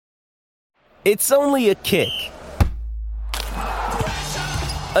It's only a kick,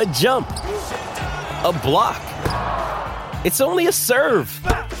 a jump, a block. It's only a serve.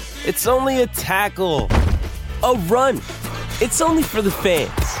 It's only a tackle, a run. It's only for the fans.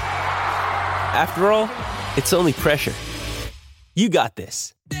 After all, it's only pressure. You got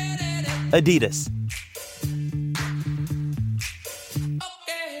this. Adidas.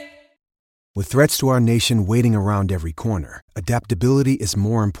 With threats to our nation waiting around every corner, adaptability is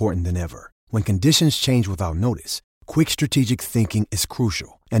more important than ever. When conditions change without notice, quick strategic thinking is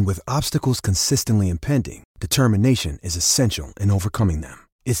crucial. And with obstacles consistently impending, determination is essential in overcoming them.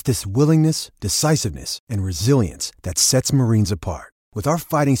 It's this willingness, decisiveness, and resilience that sets Marines apart. With our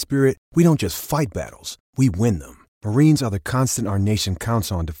fighting spirit, we don't just fight battles, we win them. Marines are the constant our nation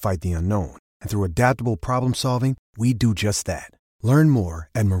counts on to fight the unknown. And through adaptable problem solving, we do just that. Learn more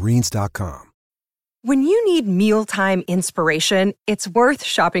at marines.com. When you need mealtime inspiration, it's worth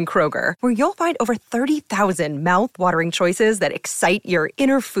shopping Kroger, where you'll find over 30,000 mouth-watering choices that excite your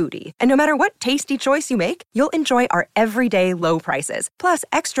inner foodie. And no matter what tasty choice you make, you'll enjoy our everyday low prices, plus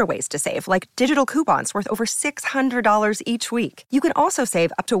extra ways to save, like digital coupons worth over $600 each week. You can also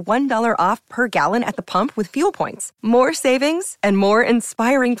save up to $1 off per gallon at the pump with fuel points. More savings and more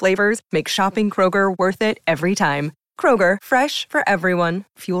inspiring flavors make shopping Kroger worth it every time. Kroger, fresh for everyone.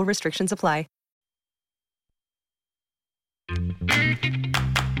 Fuel restrictions apply.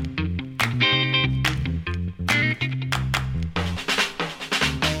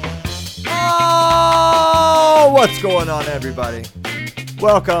 Oh, what's going on, everybody?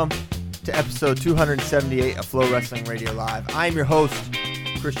 Welcome to episode 278 of Flow Wrestling Radio Live. I'm your host,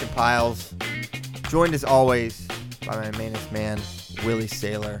 Christian Piles, joined as always by my mainest man, Willie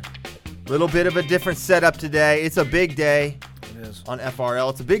Saylor. Little bit of a different setup today. It's a big day. It is. On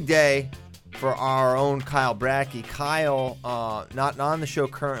FRL. It's a big day for our own Kyle Brackey. Kyle, not on the show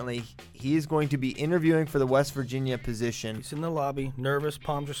currently. He is going to be interviewing for the West Virginia position. He's in the lobby, nervous,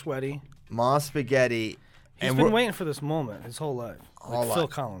 palms are sweaty. Ma Spaghetti. He's been waiting for this moment his whole life. Like Phil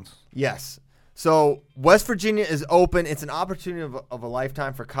Collins. Yes. So West Virginia is open. It's an opportunity of a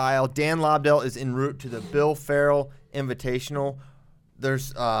lifetime for Kyle. Dan Lobdell is en route to the Bill Farrell Invitational.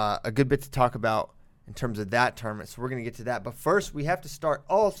 There's a good bit to talk about in terms of that tournament, so we're going to get to that. But first, we have to start.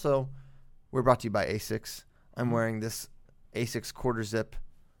 Also, we're brought to you by ASICS. I'm wearing this ASICS quarter zip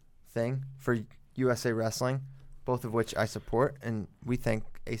thing for USA Wrestling, both of which I support, and we thank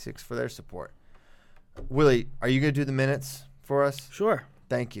ASICS for their support. Willie, are you going to do the minutes for us? Sure.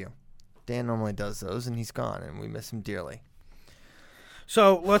 Thank you. Dan normally does those, and he's gone, and we miss him dearly.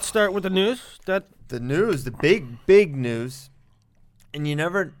 So let's start with the news. The news, the big news.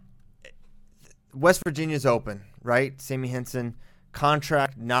 And West Virginia's open, right? Sammy Henson,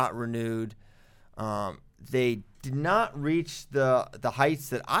 contract not renewed. They did not reach the heights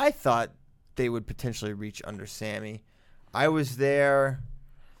that I thought they would potentially reach under Sammy. I was there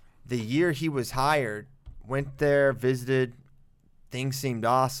the year he was hired, went there, visited. Things seemed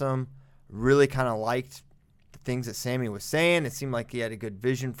awesome. Really kind of liked the things that Sammy was saying. It seemed like he had a good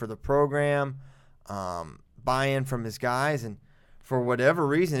vision for the program, buy-in from his guys, and for whatever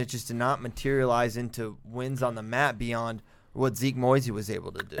reason, it just did not materialize into wins on the mat beyond what Zeke Moisey was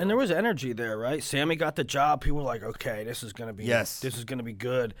able to do. And there was energy there, right? Sammy got the job. People were like, okay, this is going to be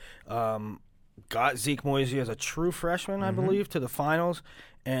good. Got Zeke Moisey as a true freshman, I believe, to the finals.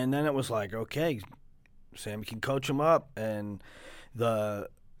 And then it was like, okay, Sammy can coach him up. And the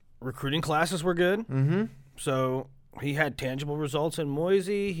recruiting classes were good. Mm-hmm. So he had tangible results in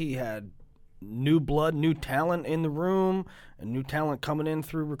Moisey. He had new blood, new talent in the room, and new talent coming in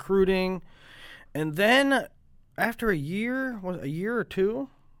through recruiting. And then after a year or two,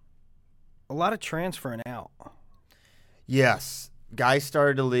 a lot of transferring out. Yes. Guys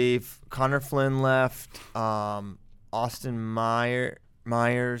started to leave. Connor Flynn left. Austin Myers.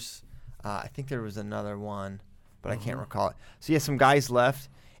 I think there was another one, but I can't recall it. So, yeah, some guys left.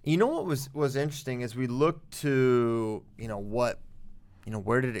 You know what was interesting is we looked to,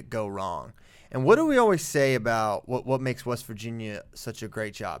 where did it go wrong? And what do we always say about what makes West Virginia such a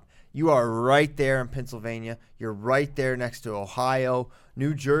great job? You are right there in Pennsylvania. You're right there next to Ohio.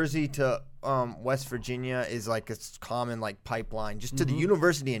 New Jersey to West Virginia is like a common pipeline, just to the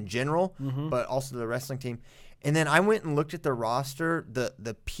university in general, but also the wrestling team. And then I went and looked at the roster,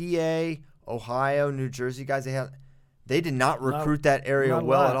 the PA, Ohio, New Jersey guys they did not recruit that area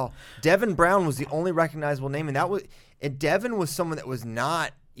well at all. Devin Brown was the only recognizable name, and Devin was someone that was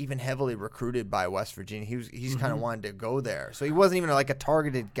not even heavily recruited by West Virginia. He just kind of wanted to go there. So he wasn't even a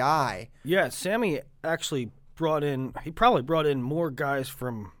targeted guy. Yeah, Sammy actually probably brought in more guys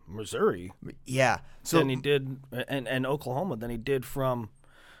from Missouri than he did and Oklahoma than he did from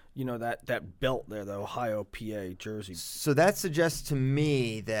that belt there, the Ohio PA jersey. So that suggests to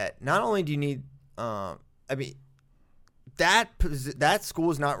me that not only do you need, that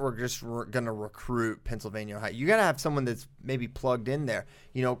school is not just going to recruit Pennsylvania, Ohio. You got to have someone that's maybe plugged in there.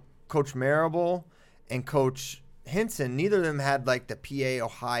 Coach Marable and Coach Hinson, neither of them had like the PA,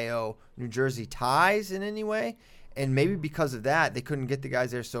 Ohio, New Jersey ties in any way. And maybe because of that, they couldn't get the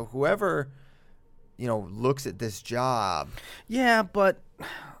guys there. So whoever, looks at this job. Yeah, but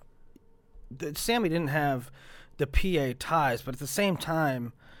Sammy didn't have the PA ties. But at the same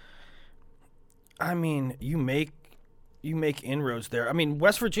time, I mean, you make inroads there. I mean,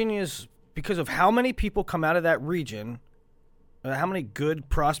 West Virginia's, because of how many people come out of that region, how many good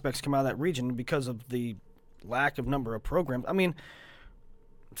prospects come out of that region because of the lack of number of programs. I mean,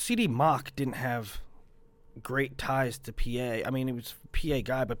 C.D. Mock didn't have great ties to PA. I mean, he was a PA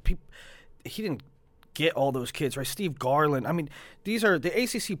guy, but he didn't get all those kids, right? Steve Garland. I mean, these are the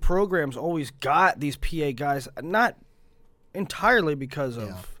ACC programs always got these PA guys, not entirely because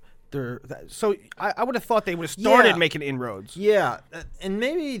of their. So I would have thought they would have started making inroads. Yeah, and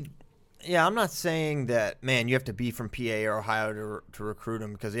maybe. Yeah, I'm not saying that, man, you have to be from PA or Ohio to recruit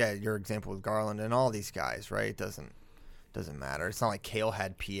them because, your example with Garland and all these guys, right? It doesn't matter. It's not like Cale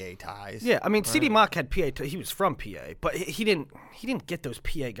had PA ties. Yeah, I mean, right? C.D. Mock had PA ties. He was from PA, but he didn't get those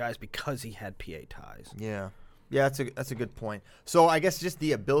PA guys because he had PA ties. Yeah. Yeah, that's a good point. So I guess just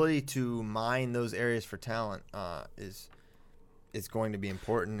the ability to mine those areas for talent is going to be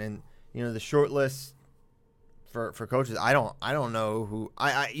important. And, the short list for coaches, I don't know who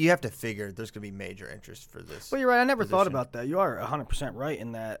you have to figure there's going to be major interest for this. Well, you're right. I never thought about that. You are 100% right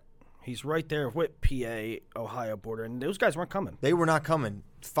in that he's right there with PA Ohio border, and those guys weren't coming. They were not coming.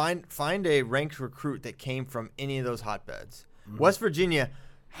 Find a ranked recruit that came from any of those hotbeds. Mm-hmm. West Virginia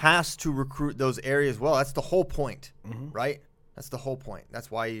has to recruit those areas well. That's the whole point, right? That's the whole point. That's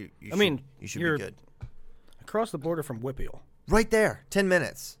why you should be good. Across the border from Whippeal. Right there, 10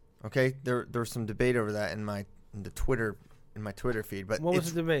 minutes. Okay, there was some debate over that in my Twitter feed. But what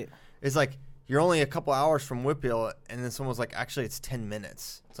was the debate? It's like you're only a couple hours from Whippeal, and then someone was like, actually, it's 10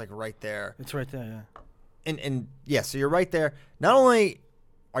 minutes. It's like right there. It's right there, yeah. And so you're right there. Not only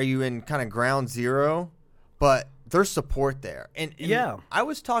are you in kind of ground zero, but there's support there. And I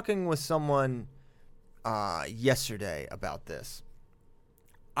was talking with someone yesterday about this.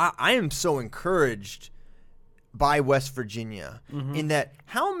 I am so encouraged by West Virginia in that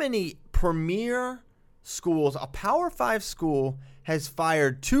how many premier schools, a Power 5 school, has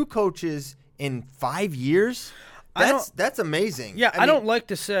fired 2 coaches in 5 years? That's amazing. Yeah, I don't like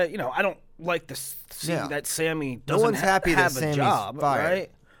to say, I don't like to see that Sammy doesn't have a job, fired.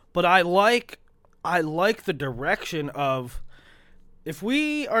 Right? But I like the direction of, if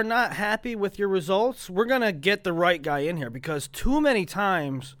we are not happy with your results, we're going to get the right guy in here, because too many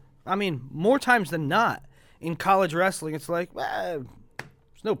times, I mean, more times than not, in college wrestling, it's like, there's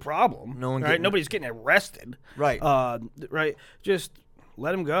no problem. Nobody's getting arrested. Right. Right. Just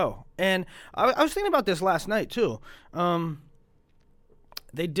let him go. And I was thinking about this last night, too.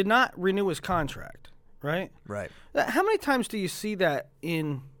 They did not renew his contract, right? Right. How many times do you see that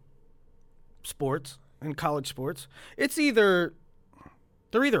in sports, in college sports? It's they're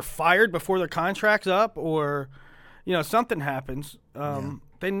either fired before their contract's up, or, something happens.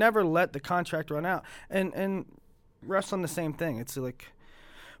 They never let the contract run out. And wrestling, the same thing. It's like,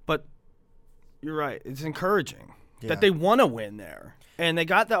 but you're right. It's encouraging that they want to win there. And they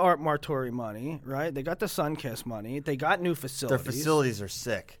got the Art Martori money, right? They got the Sunkiss money. They got new facilities. Their facilities are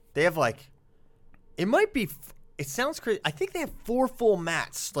sick. They have it sounds crazy. I think they have 4 full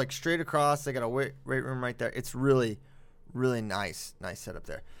mats, like straight across. They got a weight room right there. It's really, really nice setup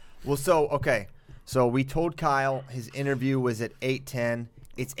there. Well, so we told Kyle his interview was at 8:10.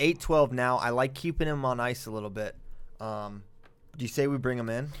 It's 8:12 now. I like keeping him on ice a little bit. Do you say we bring him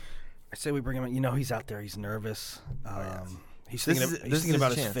in? I say we bring him in. He's out there. He's nervous. He's thinking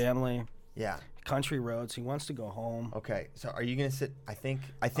about his family. Yeah. Country roads. He wants to go home. Okay. So are you going to sit? I think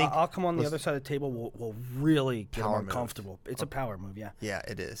I'll come on the other side of the table. We'll really get him uncomfortable. It's a power move, yeah. Yeah,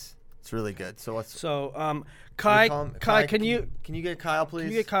 it is. It's really good. So let's. So, Kai, can you get Kyle, please?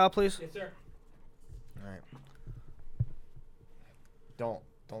 Can you get Kyle, please? Yes, sir. All right.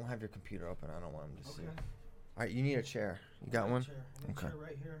 Don't have your computer open. I don't want him to see. All right, you need a chair. You got one? Okay. Chair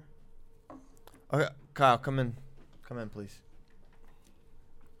right here. Okay, Kyle, come in, please.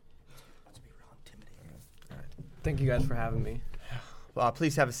 Let's be real intimidating. All right. Thank you guys for having me.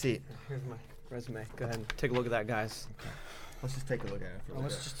 Please have a seat. Here's my resume. Go ahead and take a look at that, guys. Okay. Let's just take a look at it.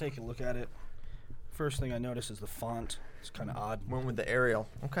 Let's just take a look at it. First thing I notice is the font. It's kind of odd. Went with the Arial.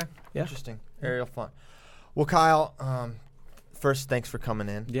 Okay. Yeah. Interesting. Arial font. Well, Kyle, first, thanks for coming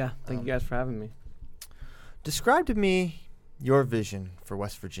in. Yeah, thank you guys for having me. Describe to me your vision for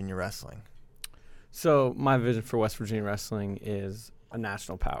West Virginia wrestling. So my vision for West Virginia wrestling is a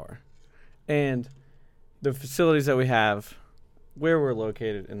national power. And the facilities that we have, where we're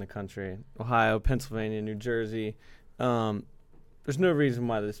located in the country, Ohio, Pennsylvania, New Jersey, there's no reason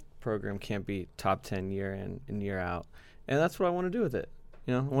why this program can't be top 10 year in and year out. And that's what I want to do with it.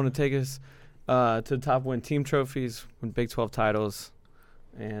 I want to take us to the top, win team trophies, win Big 12 titles,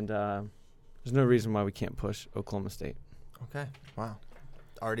 and there's no reason why we can't push Oklahoma State. Okay. Wow.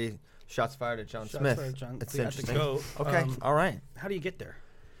 Already shots fired at John Shots Smith. fired, John. It's We have to interesting. go. Okay. All right. How do you get there?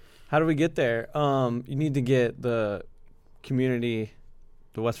 How do we get there? You need to get the community,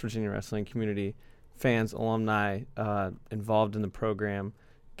 the West Virginia wrestling community, fans, alumni involved in the program,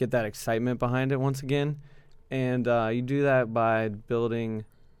 get that excitement behind it once again. And you do that by building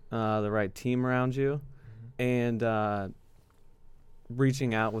the right team around you and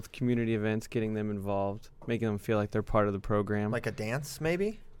reaching out with community events, getting them involved, making them feel like they're part of the program. Like a dance,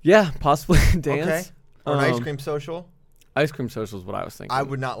 maybe? Yeah, possibly dance. Okay. Or an ice cream social? Ice cream social is what I was thinking. I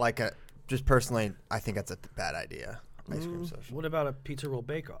would not like a, just personally, I think that's a bad idea. Ice cream social. What about a pizza roll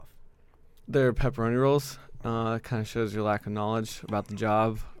bake-off? They're pepperoni rolls. That kind of shows your lack of knowledge about the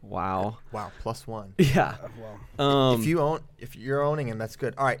job. Wow. Wow, +1. Yeah. Well, If you're owning him, that's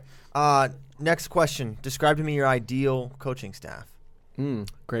good. All right. Next question. Describe to me your ideal coaching staff.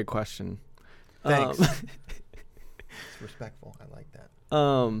 Great question. Thanks. It's respectful. I like that.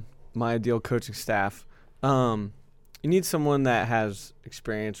 My ideal coaching staff. You need someone that has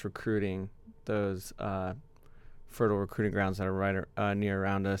experience recruiting those fertile recruiting grounds that are right near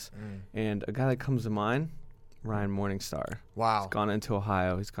around us. And a guy that comes to mind, Ryan Morningstar. Wow. He's gone into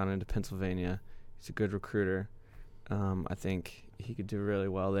Ohio. He's gone into Pennsylvania. He's a good recruiter. I think he could do really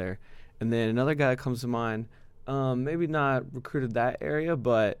well there. And then another guy that comes to mind, maybe not recruited that area,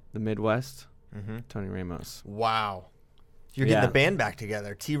 but the Midwest, Tony Ramos. Wow. You're getting the band back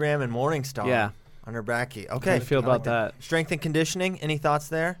together. T-Ram and Morningstar. Yeah. Under Brackey. How do Okay. you feel about that? Strength and conditioning. Any thoughts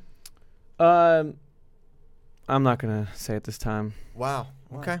there? I'm not going to say it this time. Wow.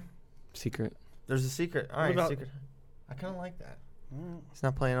 Okay. Secret. There's a secret. All right. about- Secret. I kind of like that. He's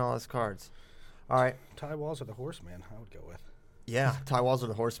not playing all his cards. All right. Ty Walls or the Horseman, I would go with. Yeah. Ty Walls or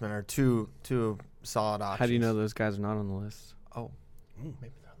the Horseman are two solid options. How do you know those guys are not on the list? Oh,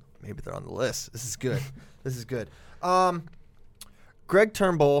 maybe they're on the list. This is good. This is good. Greg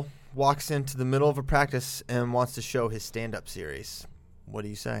Turnbull walks into the middle of a practice and wants to show his stand-up series. What do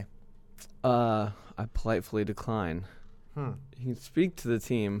you say? I politely decline. He can speak to the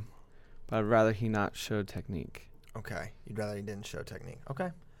team, but I'd rather he not show technique. Okay. You'd rather he didn't show technique. Okay.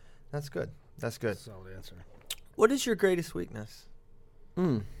 That's good. That's good. Solid answer. What is your greatest weakness?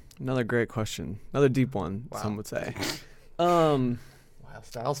 Another great question. Another deep one, Wow. some would say. Wow,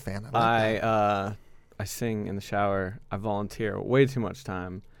 Styles fan. I like that. I sing in the shower. I volunteer way too much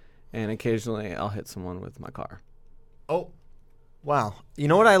time, and occasionally I'll hit someone with my car. Oh, wow. You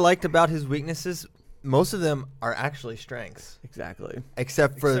know what I liked about his weaknesses? Most of them are actually strengths, Exactly.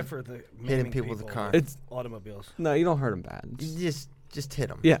 except for the hitting maiming people with a car. It's automobiles. no, you don't hurt them bad. You just hit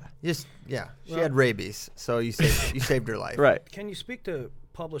them. Yeah. She had rabies, so you saved her life. Right. Can you speak to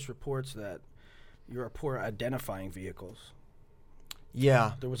published reports that you're poor at identifying vehicles?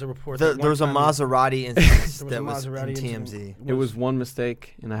 Yeah. There was a report. There was a Maserati instance There was that a was Maserati in incident. TMZ. It was one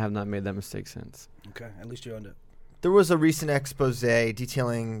mistake, and I have not made that mistake since. Okay, at least you owned it. There was a recent expose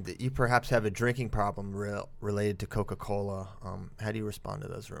detailing that you perhaps have a drinking problem related to Coca-Cola. How do you respond to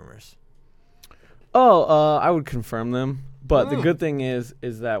those rumors? I would confirm them. But the good thing is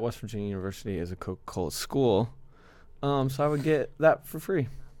that West Virginia University is a Coca-Cola school, so I would get that for free.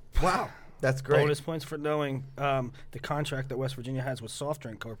 Wow, that's great. Bonus points for knowing the contract that West Virginia has with soft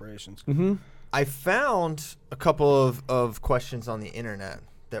drink corporations. I found a couple of questions on the internet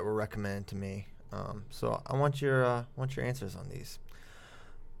that were recommended to me. So I want your answers on these.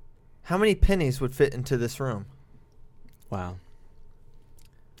 How many pennies would fit into this room? Wow.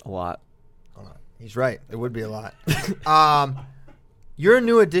 A lot. He's right. It would be a lot. You're a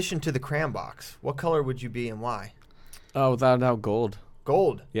new addition to the cram box. What color would you be and why? Oh, without a doubt, gold.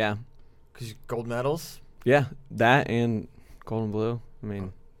 Gold. Yeah. Because gold medals. Yeah, that and gold and blue. I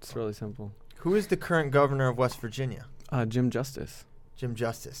mean, it's really simple. Who is the current governor of West Virginia? Jim Justice. Jim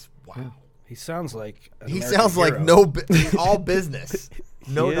Justice. Wow. Yeah. He sounds like an He American sounds like hero. all business.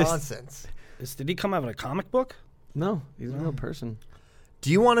 No He is. nonsense. Did he come out of a comic book? No, he's a real person.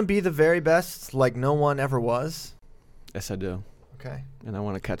 Do you want to be the very best like no one ever was? Yes, I do. Okay. And I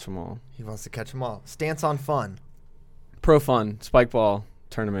want to catch them all. He wants to catch them all. Stance on fun. Pro fun, spike ball,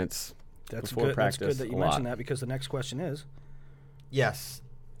 tournaments. That's Before good. That's practice, good that you a mentioned lot. that because the next question is, Yes.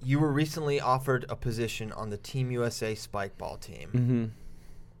 You were recently offered a position on the Team USA spike ball team. Mm-hmm.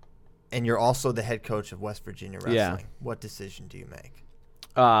 And you're also the head coach of West Virginia Wrestling. Yeah. What decision do you make?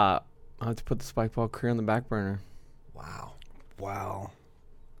 I have to put the spike ball career on the back burner. Wow.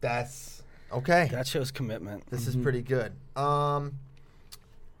 That's okay. That shows commitment. This is pretty good.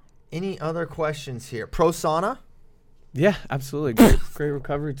 Any other questions here? Pro sauna? Yeah, absolutely. Great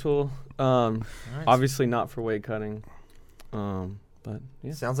recovery tool. Obviously not for weight cutting. But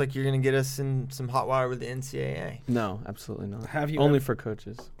yeah. Sounds like you're going to get us in some hot water with the NCAA. No, absolutely not. Only for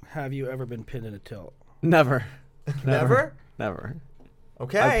coaches. Have you ever been pinned in a tilt? Never. Never? Never.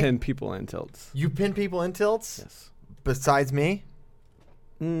 Okay. I pin people in tilts. You pin people in tilts? Yes. Besides me?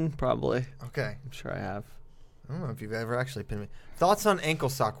 Probably. Okay. I'm sure I have. I don't know if you've ever actually pinned me. Thoughts on ankle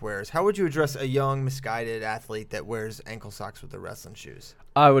sock wearers? How would you address a young, misguided athlete that wears ankle socks with their wrestling shoes?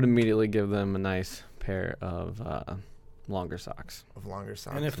 I would immediately give them a nice pair of longer socks.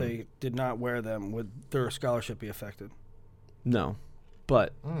 And if they did not wear them, would their scholarship be affected? No,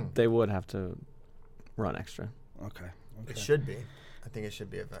 but they would have to run extra. Okay. It should be. I think it should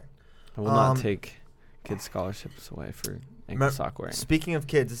be affected. I will not take kids' scholarships away for ankle sock wearing. Speaking of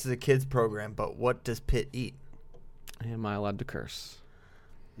kids, this is a kids program, but what does Pitt eat? Am I allowed to curse?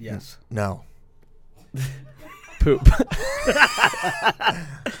 Yes. No. Poop.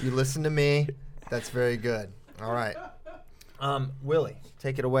 You listen to me. That's very good. All right. Willie,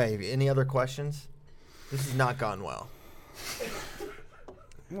 take it away. Any other questions? This has not gone well.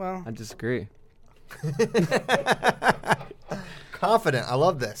 Well, I disagree. Confident. I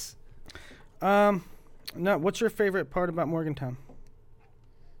love this. No. What's your favorite part about Morgantown?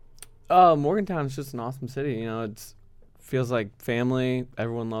 Morgantown is just an awesome city. You know, it's feels like family.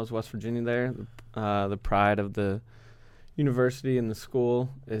 Everyone loves West Virginia there. The pride of the university and the school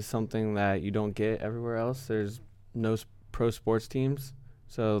is something that you don't get everywhere else. There's no pro sports teams,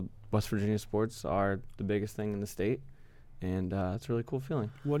 so West Virginia sports are the biggest thing in the state, and it's a really cool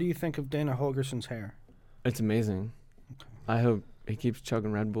feeling. What do you think of Dana Holgerson's hair? It's amazing. Okay. I hope he keeps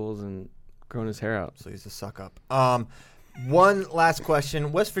chugging Red Bulls and growing his hair out. So he's a suck up. One last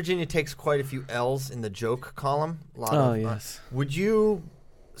question. West Virginia takes quite a few L's in the joke column. Yes. Would you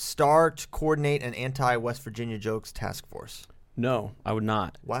coordinate an anti-West Virginia jokes task force? No, I would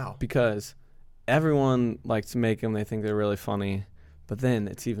not. Wow. Because everyone likes to make them. They think they're really funny. But then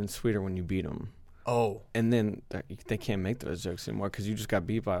it's even sweeter when you beat them. Oh. And then they can't make those jokes anymore because you just got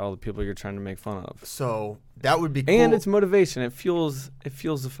beat by all the people you're trying to make fun of. So that would be cool. And it's motivation. It fuels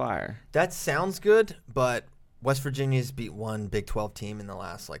the fire. That sounds good, but West Virginia's beat one Big 12 team in the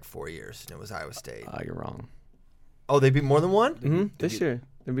last 4 years, and it was Iowa State. You're wrong. Oh, they beat more than one? Mm-hmm. This year.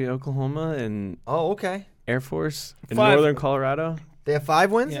 They beat Oklahoma and okay. Air Force in 5. northern Colorado. They have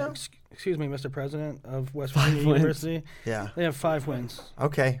 5 wins Yeah. now? Excuse me, Mr. President of West Virginia University. Yeah. They have 5 wins.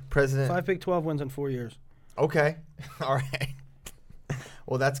 Okay, President. 5 Big 12 wins in 4 years. Okay. All right.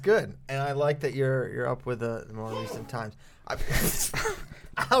 Well, that's good. And I like that you're up with the more recent times. I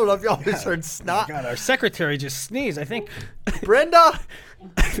don't know if y'all just heard snot. God, our secretary just sneezed. I think. Brenda,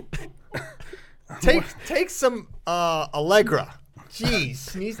 take some Allegra. Jeez,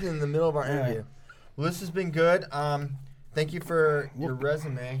 sneezing in the middle of our interview. Well, this has been good. Thank you for your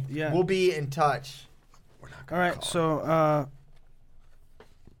resume. Yeah. We'll be in touch. All right, so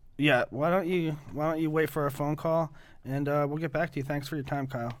why don't you wait for a phone call and we'll get back to you. Thanks for your time,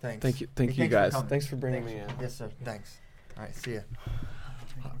 Kyle. Thanks. Thank you Thanks guys. for Thanks for bringing me in. Yes, sir. Thanks. All right, see ya.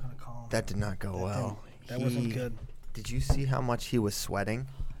 That did not go well. That wasn't good. Did you see how much he was sweating?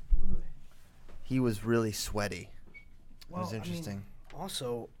 He was really sweaty. It was interesting.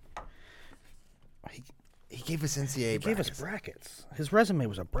 Also, He gave us NCAA brackets. gave us brackets. His resume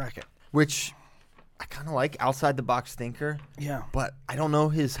was a bracket. Which I kind of like, outside the box thinker. Yeah. But I don't know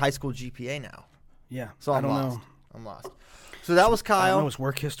his high school GPA now. Yeah. So I'm I don't lost. know. I'm lost. So that was I don't know Kyle. his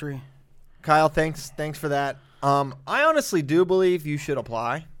work history. Kyle, thanks for that. I honestly do believe you should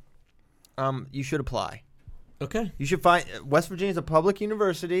apply. You should apply. Okay. You should find West Virginia's a public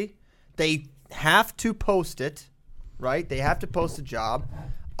university. They have to post it, right? They have to post a job.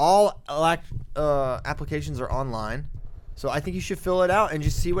 All applications are online. So I think you should fill it out and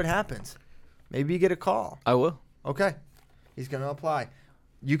just see what happens. Maybe you get a call. I will. Okay. He's going to apply.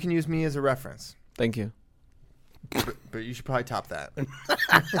 You can use me as a reference. Thank you. But you should probably top that.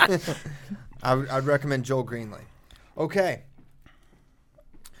 I'd recommend Joel Greenlee. Okay.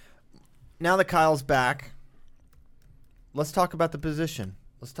 Now that Kyle's back, let's talk about the position.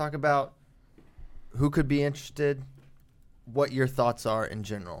 Let's talk about who could be interested, what your thoughts are in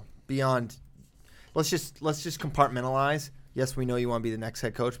general. Beyond, let's just compartmentalize. Yes, we know you want to be the next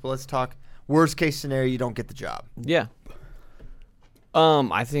head coach, but let's talk worst case scenario, you don't get the job. Yeah.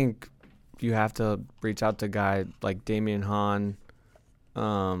 I think you have to reach out to a guy like Damian Hahn.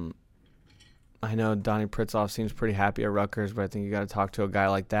 I know Donnie Pritzoff seems pretty happy at Rutgers, but I think you got to talk to a guy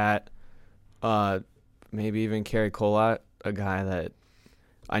like that. Maybe even Kerry Collat, a guy that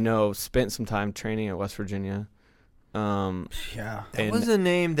I know spent some time training at West Virginia. That was a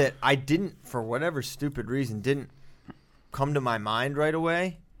name that I didn't, for whatever stupid reason, didn't come to my mind right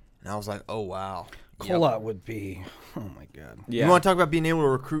away. And I was like, oh, wow. Collat would be, oh, my God. Yeah. You want to talk about being able to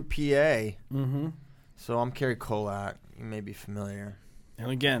recruit PA? Mm-hmm. So I'm Kerry Collat. You may be familiar.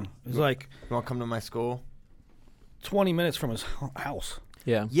 And again, it's like. You want to come to my school? 20 minutes from his house.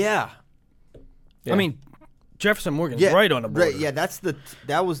 Yeah. Yeah. I mean, Jefferson Morgan's right on the border. Right, yeah,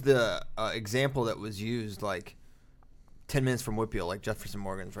 that was the example that was used, like 10 minutes from Whitfield, like Jefferson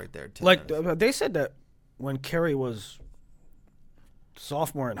Morgan's right there. Like they said that when Kerry was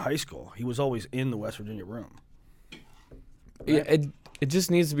sophomore in high school, he was always in the West Virginia room. Right? Yeah, it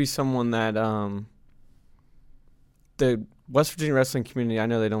just needs to be someone that the West Virginia wrestling community, I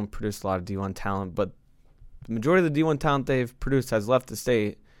know they don't produce a lot of D1 talent, but the majority of the D1 talent they've produced has left the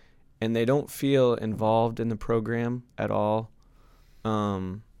state, and they don't feel involved in the program at all.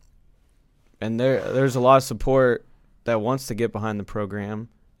 And there's a lot of support that wants to get behind the program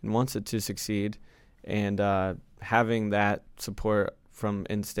and wants it to succeed, and having that support from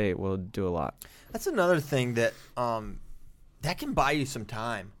in-state will do a lot. That's another thing that that can buy you some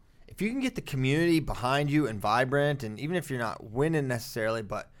time. If you can get the community behind you and vibrant, and even if you're not winning necessarily,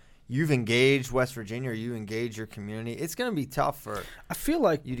 but you've engaged West Virginia or you engage your community, it's going to be tough for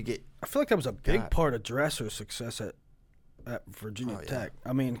you to get. I feel like that was a big part of Dresser's success at Virginia Tech.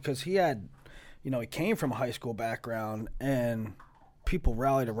 I mean, because he had, he came from a high school background and people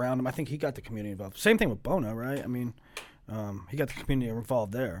rallied around him. I think he got the community involved. Same thing with Bono, right? I mean, he got the community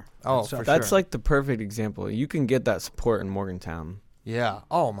involved there. Oh, for that's sure. Like the perfect example. You can get that support in Morgantown. Yeah.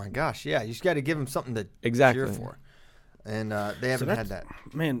 Oh my gosh. Yeah. You just got to give them something to cheer for, and they haven't had that.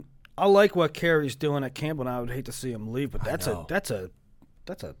 Man, I like what Kerry's doing at Campbell, and I would hate to see him leave. But that's a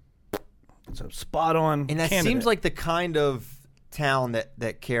spot on. And that candidate. seems like the kind of town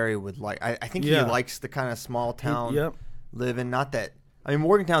that Kerry would like. I think he likes the kind of small town living. Not that. I mean,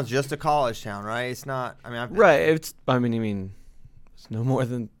 Morgantown's just a college town, right? It's not. I mean, it's no more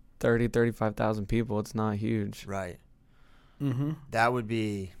than 35,000 people. It's not huge. Right. Mm-hmm. That would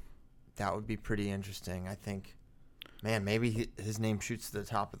be pretty interesting. I think, man, maybe his name shoots to the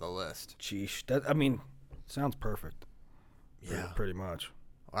top of the list. Sheesh. Sounds perfect. Yeah, pretty much.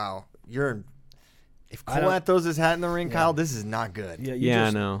 Wow, if Collat throws his hat in the ring, Kyle, this is not good. Yeah, I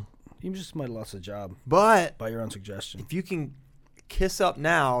know. You just might have lost a job, but by your own suggestion. If you can kiss up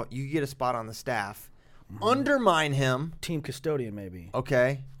now, you get a spot on the staff. Mm-hmm. Undermine him. Team custodian, maybe.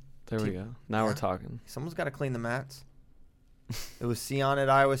 Okay. There we go. Now we're talking. Someone's got to clean the mats. It was Sion at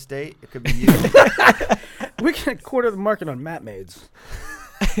Iowa State. It could be you. We can quarter the market on mat maids.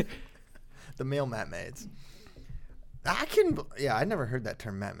 The male mat maids. I never heard that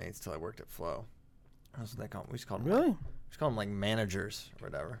term mat maids till I worked at Flow. What they call them? We just call them. Really? We just call them like managers or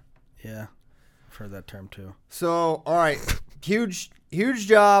whatever. Yeah, I've heard that term too. So, all right, huge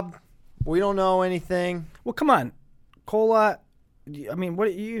job. We don't know anything. Well, come on, Collat. I mean,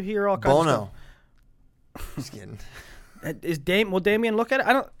 what you hear all kinds of stuff. Just kidding. Will Damian look at it?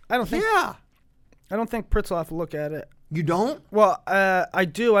 I don't think. Yeah. I don't think Pritzoff will look at it. You don't? Well, I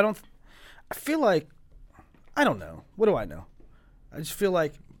do. I feel like. I don't know. What do I know? I just feel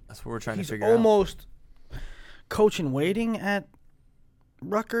like that's what we're trying to figure out. He's almost coach in waiting at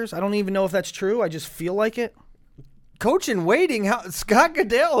Rutgers. I don't even know if that's true. I just feel like it. Coach in waiting? How Scott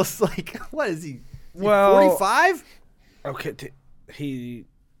Goodell is like, what is he? 45? Okay,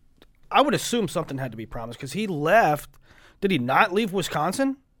 I would assume something had to be promised because he left. Did he not leave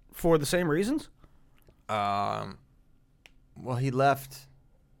Wisconsin for the same reasons? Well, he left.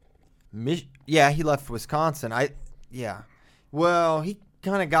 He left Wisconsin. Well, he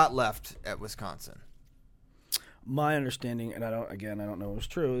kind of got left at Wisconsin. My understanding, and I don't know if it's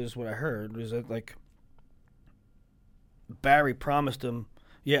true, is what I heard, is that like Barry promised him,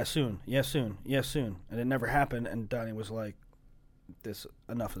 soon, and it never happened, and Donnie was like,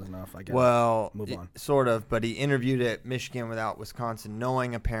 enough is enough, I guess. Well, move on. Sort of, but he interviewed at Michigan without Wisconsin,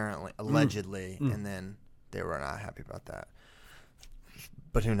 knowing allegedly, and then they were not happy about that.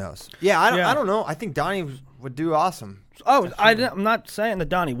 But who knows? I don't know. I think Donnie would do awesome. Oh, I'm not saying that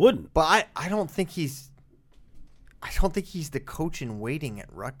Donnie wouldn't. But I don't think he's the coach in waiting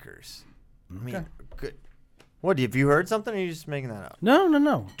at Rutgers. I mean, good. What, have you heard something, or are you just making that up?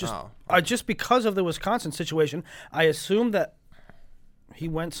 No. Just because of the Wisconsin situation, I assumed that he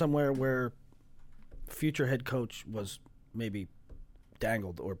went somewhere where future head coach was maybe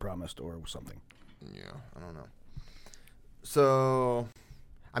dangled or promised or something. Yeah, I don't know. So,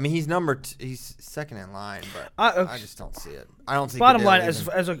 I mean, he's he's second in line, but I just don't see it. I don't see. Bottom line, as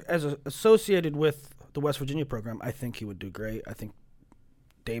associated with the West Virginia program, I think he would do great. I think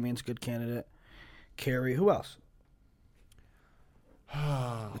Damian's a good candidate. Carey, who else?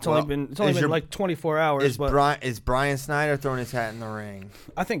 It's only been like 24 hours. Is Brian Snyder throwing his hat in the ring?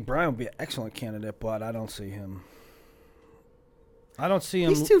 I think Brian would be an excellent candidate, but I don't see him. I don't see him.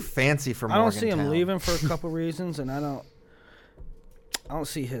 He's too fancy for Morgantown. I don't see him leaving for a couple reasons, and I don't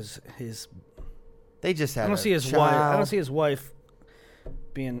see his. They just had. I don't see his wife. I don't see his wife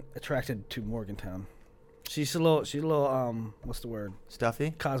being attracted to Morgantown. She's a little. What's the word?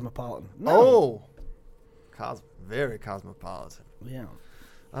 Stuffy. Cosmopolitan. No. Oh. Very cosmopolitan. Yeah.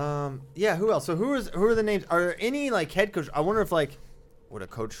 Yeah. Who else? So who are the names? Are there any like head coach? I wonder if would a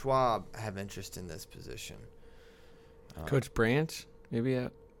Coach Schwab have interest in this position? Coach Branch, maybe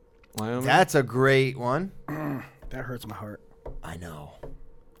at Wyoming. That's a great one. That hurts my heart. I know.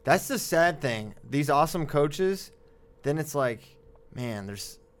 That's the sad thing. These awesome coaches, then it's like, man,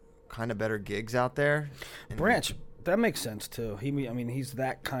 there's kind of better gigs out there. Branch, that makes sense too. He's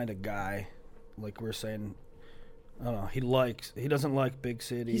that kind of guy. Like we're saying, I don't know. He doesn't like big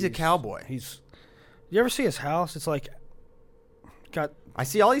cities. He's a cowboy. You ever see his house? It's like I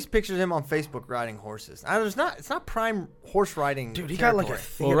see all these pictures of him on Facebook riding horses. It's not prime horse riding. Dude, he territory. got like a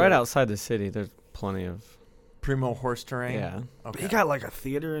theater. Well, right outside the city, there's plenty of primo horse terrain. Yeah. Okay. He got like a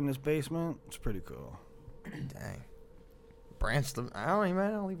theater in his basement. It's pretty cool. Dang. Branch, I don't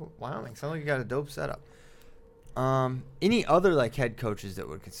even leave Wyoming. Sounds like you got a dope setup. Any other like head coaches that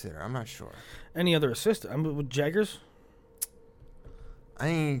would consider? I'm not sure. Any other assistant? With Jaggers? I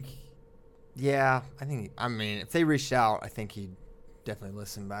think, yeah. If they reached out, I think he'd definitely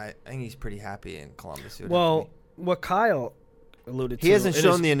listen. But I think he's pretty happy in Columbus. Well, what Kyle alluded to, he hasn't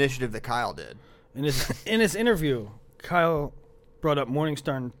shown the initiative that Kyle did. In his interview, Kyle brought up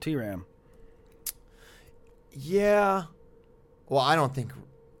Morningstar and T-Ram. Yeah. Well, I don't think.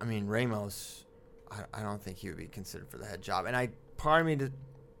 Ramos. I don't think he would be considered for the head job. And part of me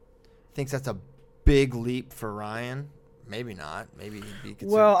thinks that's a big leap for Ryan. Maybe not. Maybe he'd be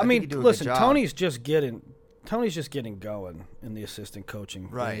considered. Well, listen, Tony's just getting going in the assistant coaching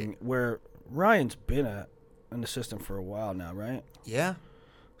thing, where Ryan's been an assistant for a while now, right? Yeah.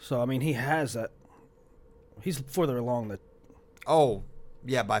 So he has that. He's further along Oh,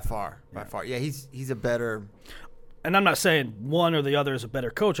 yeah, by far. Yeah, he's a better. And I'm not saying one or the other is a better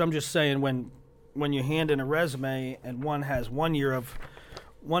coach. I'm just saying when you hand in a resume and one has 1 year of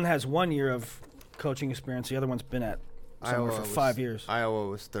coaching experience, the other one's been at somewhere for 5 years. Iowa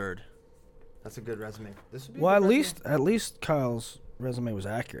was third. That's a good resume. This would be at least Kyle's resume was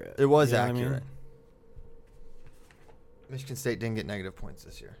accurate. It was accurate. Michigan State didn't get negative points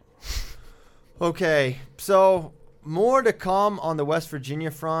this year. Okay, so more to come on the West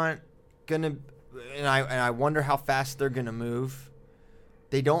Virginia front. I wonder how fast they're gonna move.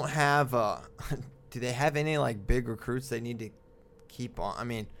 They don't have. Do they have any like big recruits they need to keep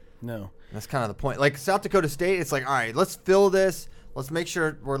on? No. That's kind of the point. Like South Dakota State, it's like, all right, let's fill this. Let's make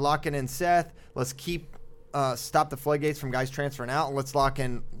sure we're locking in Seth. Let's stop the floodgates from guys transferring out, and let's lock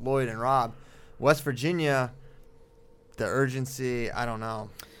in Lloyd and Rob. West Virginia, the urgency, I don't know.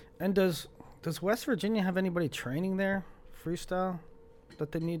 And does West Virginia have anybody training there, freestyle,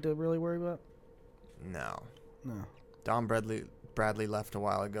 that they need to really worry about? No. Don Bradley left a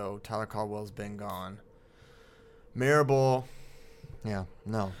while ago. Tyler Caldwell's been gone. Marable, yeah,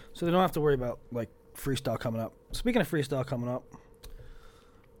 no. So they don't have to worry about like freestyle coming up. Speaking of freestyle coming up,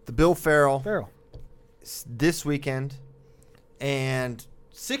 the Bill Farrell. This weekend, and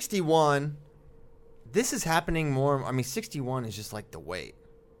 61. This is happening more. 61 is just like the weight.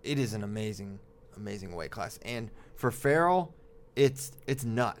 It is an amazing weight class, and for Farrell, it's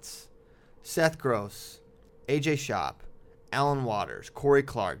nuts. Seth Gross, AJ Shop, Alan Waters, Corey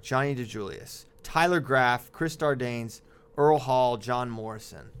Clark, Johnny DeJulius, Tyler Graff, Chris Dardanes, Earl Hall, John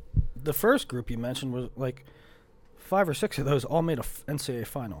Morrison. The first group you mentioned was like 5 or 6 of those all made a NCAA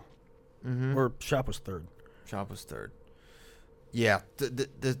final. Mm-hmm. Or Shop was third. Yeah,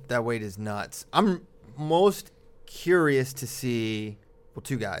 that weight is nuts. I'm most curious to see,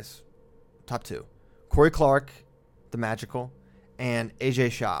 two guys, top 2. Corey Clark, the Magical, and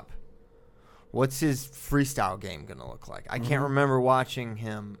AJ Shop. What's his freestyle game going to look like? I can't remember watching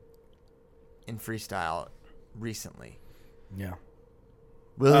him in freestyle recently. Yeah.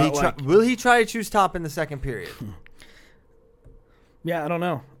 Will he try to choose top in the second period? Yeah, I don't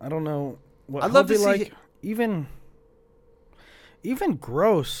know. What I'd love to see like. Even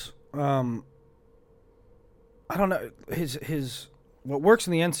Gross. I don't know. what works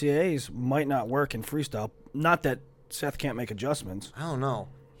in the NCAAs might not work in freestyle. Not that Seth can't make adjustments. I don't know.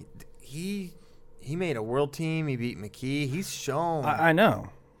 He made a world team. He beat McKee. He's shown. I know,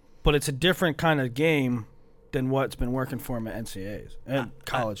 but it's a different kind of game than what's been working for him at NCAAs and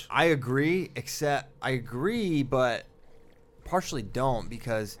college. I agree, but partially don't,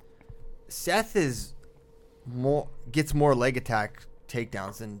 because Seth gets more leg attack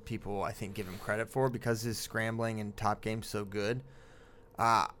takedowns than people, I think, give him credit for, because his scrambling and top game's so good.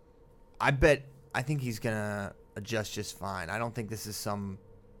 I think he's gonna adjust just fine. I don't think this is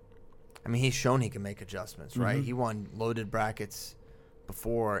he's shown he can make adjustments, right? Mm-hmm. He won loaded brackets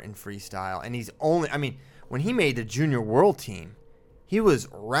before in freestyle, and when he made the junior world team, he was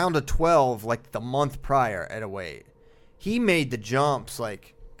round of 12 like the month prior at a weight. He made the jumps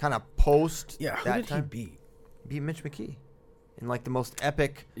like kind of post. Yeah, who that did time. he beat? Beat Mitch McKee in like the most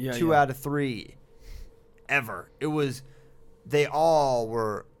epic 2 out of 3 ever. They all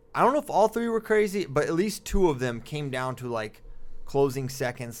were. I don't know if all 3 were crazy, but at least 2 of them came down to like closing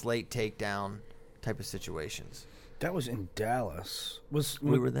seconds, late takedown type of situations. That was in Dallas.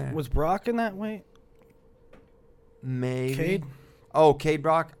 We were there. Was Brock in that weight? Maybe. Cade? Oh, Cade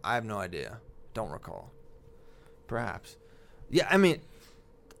Brock? I have no idea. Don't recall. Perhaps. Yeah,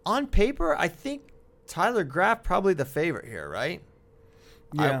 on paper, I think Tyler Graff probably the favorite here, right?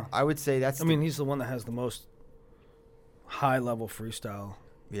 Yeah. I would say that's he's the one that has the most high-level freestyle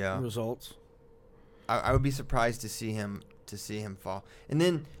results. I would be surprised to see him fall. And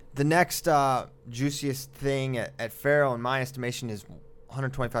then the next juiciest thing at Farrell, in my estimation, is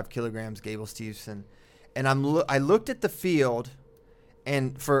 125 kilograms, Gable Stevenson. And I looked at the field,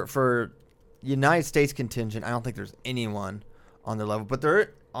 and for United States contingent, I don't think there's anyone on their level, but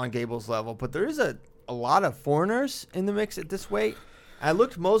they're on Gable's level. But there is a lot of foreigners in the mix at this weight. I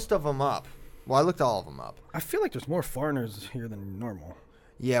looked most of them up. Well, I looked all of them up. I feel like there's more foreigners here than normal.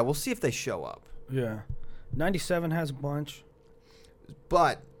 Yeah, we'll see if they show up. Yeah. 97 has a bunch.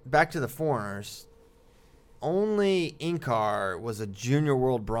 But back to the foreigners. Only Inkar was a junior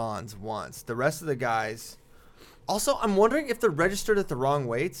world bronze once. The rest of the guys. Also, I'm wondering if they're registered at the wrong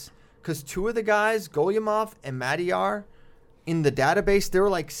weights, because 2 of the guys, Golyamov and Madiyar, in the database, they were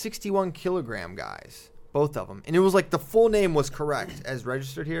like 61 kilogram guys, both of them. And it was like the full name was correct as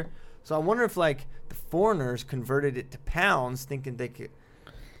registered here. So I wonder if like the foreigners converted it to pounds, thinking they could.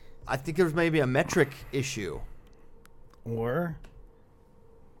 I think there was maybe a metric issue. Or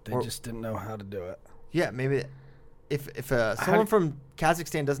they just didn't know how to do it. Yeah, maybe if someone from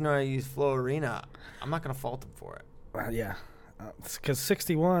Kazakhstan doesn't know how to use Flow Arena, I'm not going to fault them for it. Yeah, because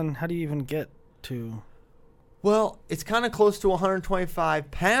 61, how do you even get to? Well, it's kind of close to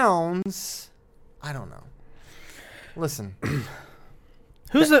 125 pounds. I don't know. Listen.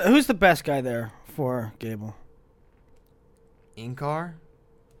 Who's the best guy there for Gable? Inkar?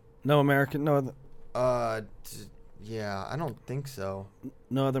 No American, no other. Yeah, I don't think so.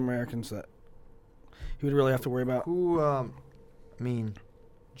 No other Americans that he would really have to worry about. Who?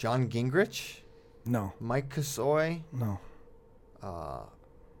 John Gingrich? No. Mike Kasoy? No.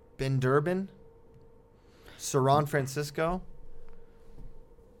 Ben Durbin? Saran Francisco?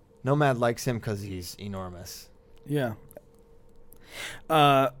 Nomad likes him because he's enormous. Yeah.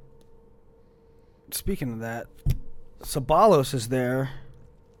 Speaking of that, Sabalos is there.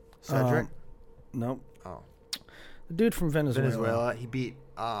 Cedric? Nope. Oh. The dude from Venezuela. He beat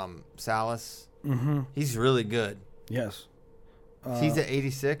Salas. Mm-hmm. He's really good. Yes. He's at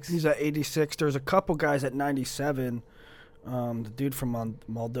 86? He's at 86. There's a couple guys at 97. The dude from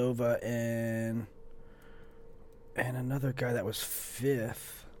Moldova and another guy that was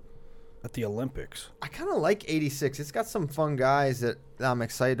 5th at the Olympics. I kind of like 86. It's got some fun guys that I'm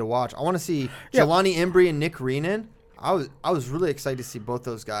excited to watch. I want to see Jelani Embry and Nick Renan. I was really excited to see both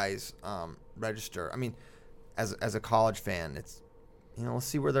those guys register. I mean, as a college fan, it's let's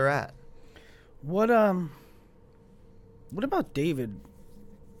see where they're at. What about David?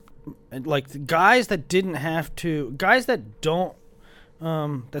 Like the guys that didn't have to, guys that don't,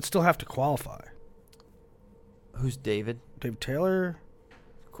 that still have to qualify. Who's David? Dave Taylor.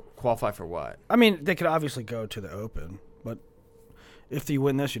 Qualify for what? I mean, they could obviously go to the Open, but if you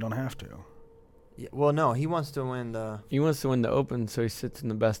win this, you don't have to. Yeah, well, no, he wants to win the. He wants to win the Open, so he sits in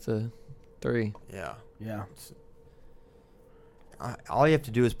the best of 3. Yeah. Yeah. All you have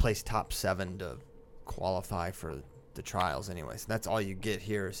to do is place top 7 to qualify for the trials, anyways. That's all you get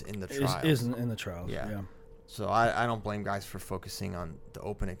here is in the trials. Isn't in the trials. Yeah. So I don't blame guys for focusing on the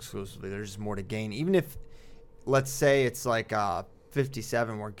Open exclusively. There's just more to gain. Even if, let's say it's like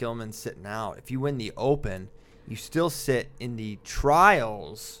 57 where Gilman's sitting out. If you win the Open, you still sit in the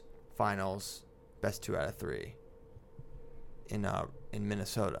trials finals, best 2 out of 3 in in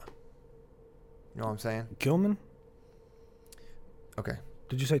Minnesota. You know what I'm saying? Gilman? Okay.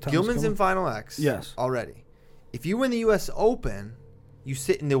 Did you say Thomas Gilman's Gilman? in Final X. Yes. Already. If you win the U.S. Open, you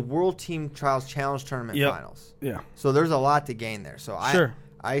sit in the World Team Trials Challenge Tournament finals. Yeah. So there's a lot to gain there. So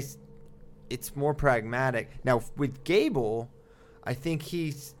it's more pragmatic. Now with Gable, I think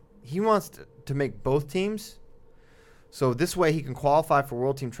he wants to make both teams. So this way he can qualify for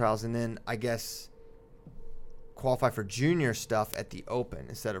World Team Trials and then I guess qualify for junior stuff at the Open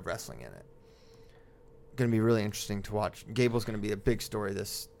instead of wrestling in it. Going to be really interesting to watch. Gable's going to be a big story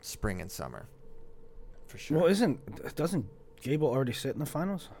this spring and summer, for sure. Well, doesn't Gable already sit in the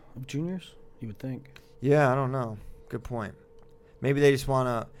finals of juniors? You would think. Yeah, I don't know. Good point. Maybe they just want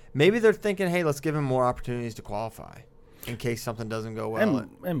to. Maybe they're thinking, hey, let's give him more opportunities to qualify in case something doesn't go well.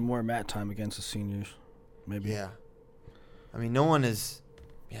 And more mat time against the seniors, maybe. Yeah. I mean, no one is.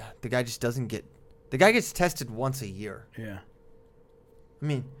 Yeah, the guy just doesn't get. The guy gets tested once a year. Yeah. I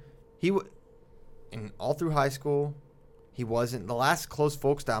mean, in all through high school, he wasn't. The last close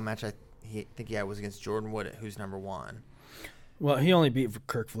folk style match I think he had was against Jordan Wood, who's number 1. Well, he only beat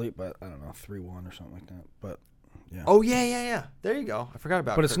Kirk Fleet, but I don't know, 3-1 or something like that. But yeah. Oh yeah. There you go. I forgot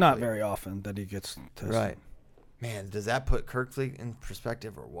about. But it's not Fleet. very often that he gets tested. Right. Man, does that put Kirk Fleet in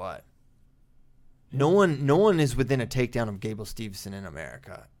perspective or what? No one is within a takedown of Gable Stevenson in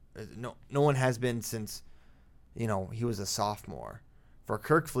America. No one has been since, he was a sophomore. For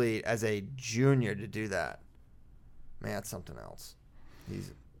Kirk Fleet as a junior to do that, man, that's something else.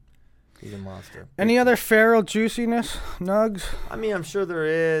 He's a monster. Any other feral juiciness, Nugs? I mean, I'm sure there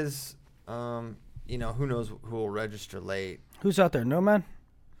is. Who knows who will register late? Who's out there? Nomad?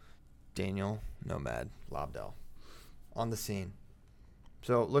 Daniel Nomad Lobdell on the scene.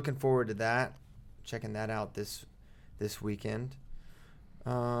 So looking forward to that. Checking that out this weekend.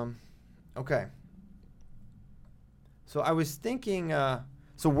 Okay. So I was thinking,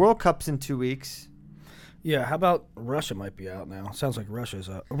 so World Cup's in 2 weeks. Yeah, how about Russia might be out now? Sounds like Russia is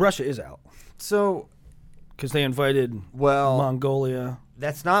out. Russia is out. So, because they invited Mongolia.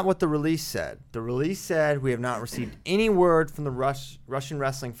 That's not what the release said. The release said we have not received any word from the Russian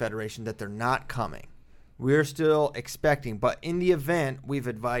Wrestling Federation that they're not coming. We're still expecting, but in the event, we've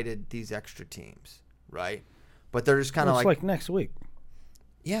invited these extra teams, right? But they're just kind of like next week.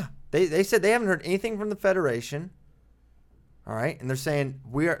 Yeah, they said they haven't heard anything from the federation. All right, and they're saying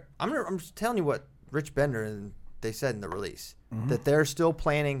I'm just telling you what Rich Bender and they said in the release that they're still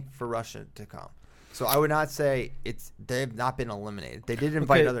planning for Russia to come. So I would not say they've not been eliminated. They did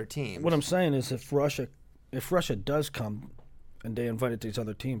invite other teams. What I'm saying is if Russia does come and they invited these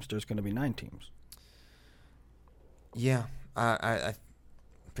other teams, there's going to be 9 teams. Yeah, I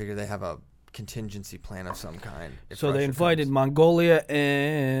figure they have a contingency plan of some kind. So Russia they invited Mongolia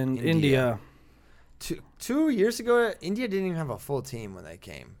and India. 2 years ago, India didn't even have a full team when they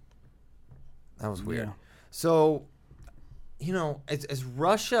came. That was weird. Yeah. So, as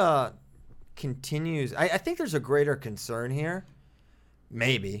Russia continues, I think there's a greater concern here.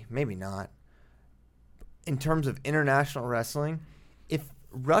 Maybe not. In terms of international wrestling, if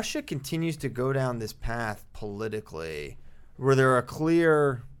Russia continues to go down this path politically, where there are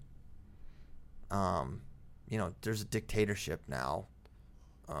clear, there's a dictatorship now,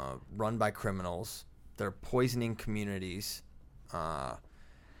 run by criminals. They're poisoning communities,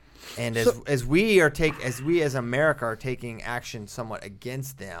 and as we as America are taking action somewhat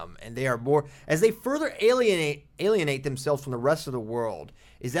against them, and they are more as they further alienate themselves from the rest of the world.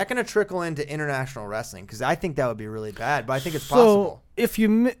 Is that going to trickle into international wrestling? Because I think that would be really bad, but I think it's possible. If you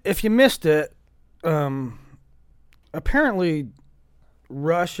missed it, apparently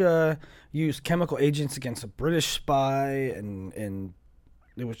Russia used chemical agents against a British spy, and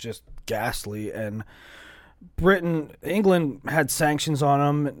it was just ghastly. And England had sanctions on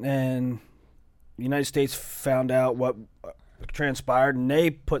them, and the United States found out what transpired, and they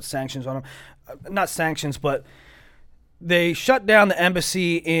put sanctions on them. Not sanctions, but they shut down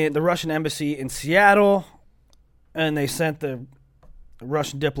the Russian embassy in Seattle, and they sent the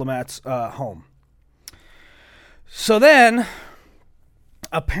Russian diplomats home. So then,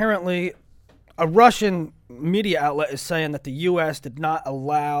 apparently, a Russian media outlet is saying that the U.S. did not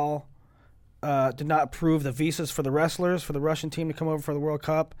approve the visas for the wrestlers for the Russian team to come over for the World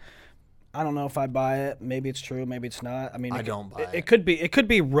Cup. I don't know if I buy it. Maybe it's true. Maybe it's not. I mean, I don't buy it. It could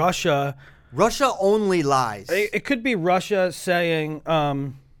be Russia. Russia only lies. It could be Russia saying,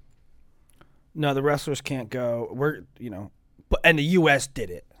 "No, the wrestlers can't go." And the U.S. did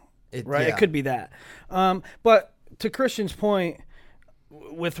it. Right? Yeah. It could be that. But to Christian's point,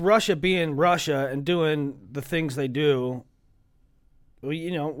 with Russia being Russia and doing the things they do,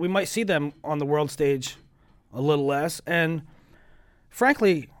 we might see them on the world stage a little less. And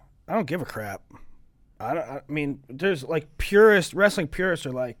frankly, I don't give a crap. I mean, there's like wrestling purists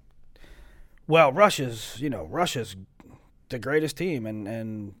are like, well, Russia's the greatest team,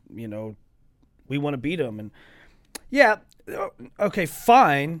 and we want to beat them, and yeah, okay,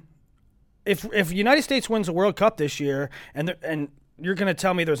 fine. If United States wins the World Cup this year, and you're gonna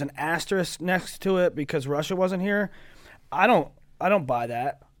tell me there's an asterisk next to it because Russia wasn't here, I don't buy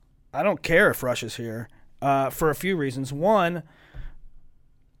that. I don't care if Russia's here for a few reasons. One,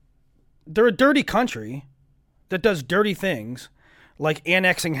 they're a dirty country that does dirty things, like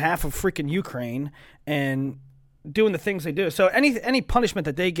annexing half of freaking Ukraine and doing the things they do. So any punishment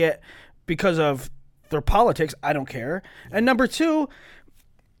that they get because of their politics, I don't care. And number two,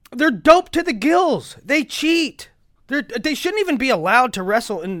 they're dope to the gills. They cheat. They shouldn't even be allowed to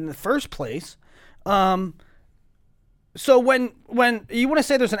wrestle in the first place. So when you want to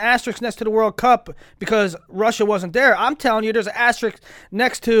say there's an asterisk next to the World Cup because Russia wasn't there, I'm telling you there's an asterisk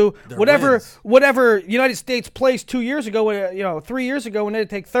next to whatever United States placed 2 years ago, 3 years ago when they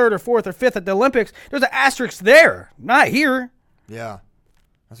take third or fourth or fifth at the Olympics. There's an asterisk there, not here. Yeah,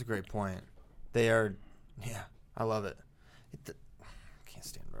 that's a great point. They are, yeah, I love it. I can't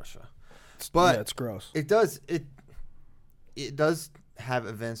stand Russia, but yeah, it's gross. It does have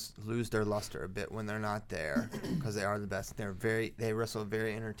events lose their luster a bit when they're not there because they are the best. They wrestle a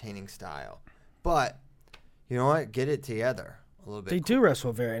very entertaining style. But you know what? Get it together a little bit. They do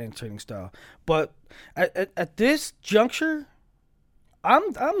wrestle a very entertaining style. But at this juncture,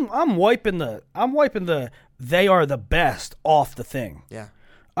 I'm wiping the they are the best off the thing. Yeah.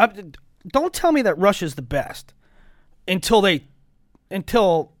 Don't tell me that Russia's the best until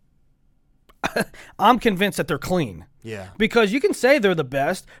I'm convinced that they're clean. Yeah. Because you can say they're the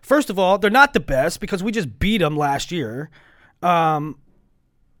best. First of all, they're not the best because we just beat them last year. So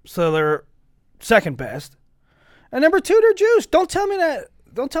they're second best. And number two, they're Jews. Don't tell me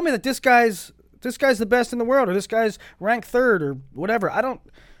that this guy's the best in the world or this guy's ranked third or whatever.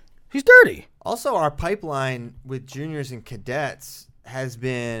 He's dirty. Also, our pipeline with juniors and cadets has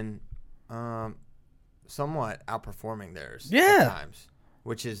been somewhat outperforming theirs at times,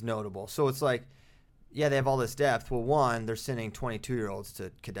 which is notable. So it's like, yeah, they have all this depth. Well, one, they're sending 22-year-olds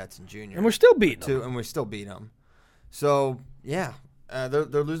to cadets and juniors. And we're still beating them. And we still beat them. So, yeah, they're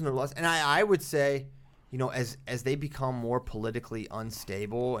losing their luster. And I would say, as they become more politically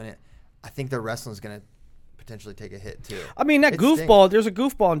unstable, I think their wrestling is going to potentially take a hit too. I mean, that goofball, there's a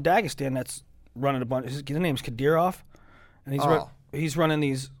goofball in Dagestan that's running a bunch. His name's Kadyrov. And he's running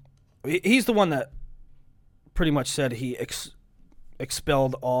these. He's the one that pretty much said he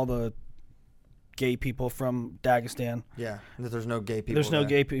expelled all the gay people from Dagestan. Yeah, that there's no gay people. There's no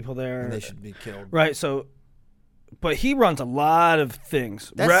gay people there, and they should be killed. Right. So, but he runs a lot of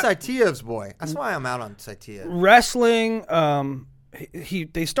things. That's Saitiev's boy. That's why I'm out on Saitiev. Wrestling.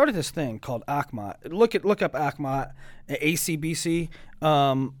 They started this thing called Akhmat. Look up Akhmat at ACBC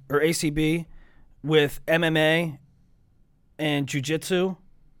or ACB with MMA and jiu-jitsu.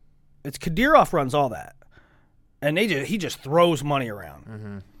 It's Kadyrov runs all that, and he just throws money around.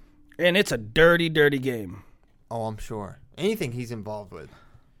 Mm-hmm. And it's a dirty, dirty game. Oh, I'm sure. Anything he's involved with.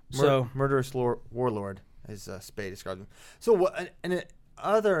 Murderous warlord, as Spade describes him. So,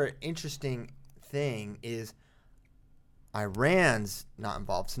 another interesting thing is Iran's not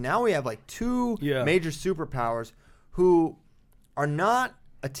involved. So now we have like two major superpowers who are not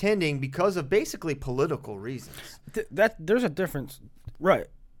attending because of basically political reasons. There's a difference. Right.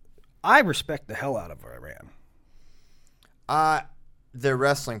 I respect the hell out of Iran. Their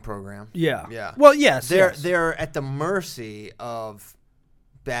wrestling program. Yeah. Yeah. Well, yes. They're at the mercy of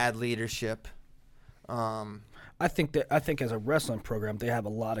bad leadership. I think as a wrestling program, they have a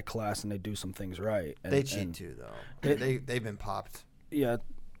lot of class and they do some things right. And, they cheat too, though. They've been popped. Yeah.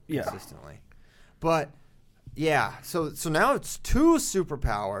 Consistently. But yeah, so now it's two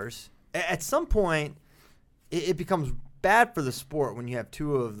superpowers. At some point, it becomes bad for the sport when you have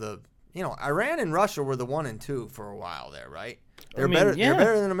two of the. Iran and Russia were the 1 and 2 for a while there, right? They're better. Yeah. They're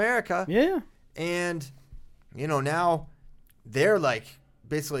better than America. Yeah. And now they're like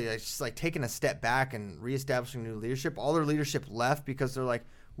basically just like taking a step back and reestablishing new leadership. All their leadership left because they're like,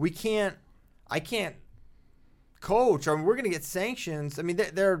 I can't coach. I mean, we're going to get sanctions. I mean,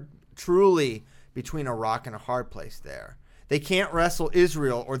 they're truly between a rock and a hard place there. They can't wrestle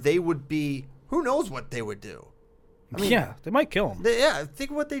Israel, or they would be. Who knows what they would do? I mean, yeah, they might kill him.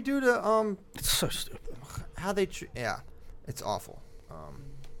 Think of what they do to It's so stupid. How they it's awful.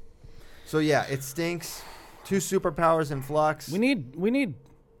 So yeah, it stinks. Two superpowers in flux. We need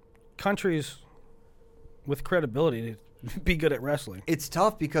countries with credibility to be good at wrestling. It's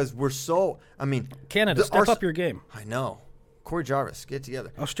tough because we're so. I mean, Canada, step up your game. I know, Corey Jarvis, get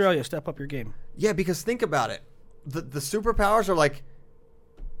together. Australia, step up your game. Yeah, because think about it. The superpowers are like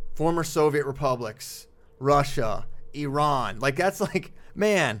former Soviet republics, Russia, Iran. Like, that's like,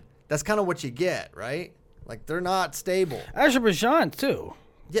 man, that's kind of what you get, right? Like, they're not stable. Azerbaijan, too.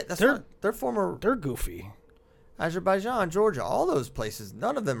 Yeah, they're former. They're goofy. Azerbaijan, Georgia, all those places,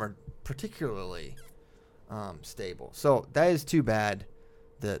 none of them are particularly stable. So that is too bad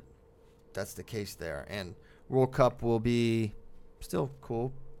that that's the case there. And World Cup will be still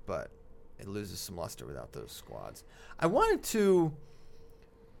cool, but it loses some luster without those squads. I was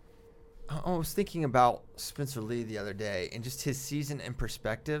thinking about Spencer Lee the other day and just his season in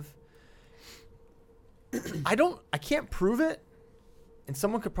perspective. I can't prove it, and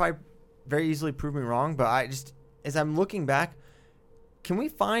someone could probably very easily prove me wrong, but as I'm looking back, can we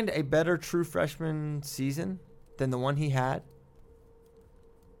find a better true freshman season than the one he had?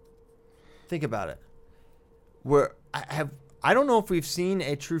 Think about it. I don't know if we've seen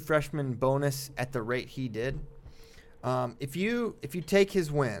a true freshman bonus at the rate he did. If you take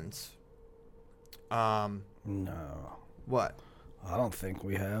his wins, no. What? I don't think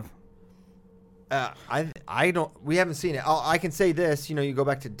we have. I don't. We haven't seen it. I can say this. You go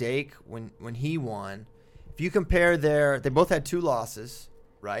back to Dake when he won. If you compare they both had 2 losses,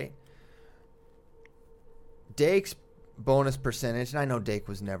 right? Dake's bonus percentage, and I know Dake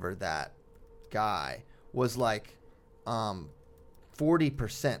was never that guy, was like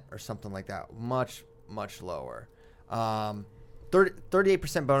 40% or something like that. Much, much lower.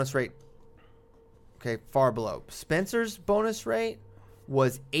 38% bonus rate. Okay, far below. Spencer's bonus rate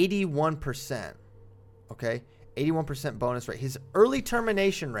was 81%. Okay, 81% bonus rate. His early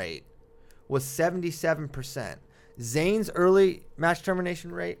termination rate was 77%. Zane's early match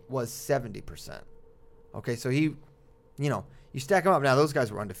termination rate was 70%. Okay, so you stack them up. Now, those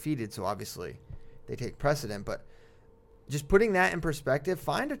guys were undefeated, so obviously they take precedent. But just putting that in perspective,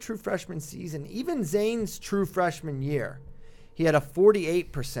 find a true freshman season. Even Zane's true freshman year, he had a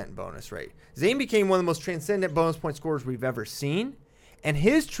 48% bonus rate. Zane became one of the most transcendent bonus point scorers we've ever seen. And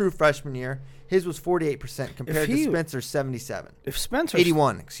his true freshman year, his was 48% compared to Spencer's 77.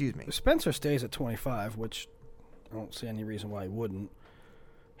 81, excuse me. If Spencer stays at 25, which I don't see any reason why he wouldn't,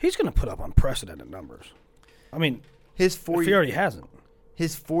 he's going to put up unprecedented numbers. I mean, if he already hasn't.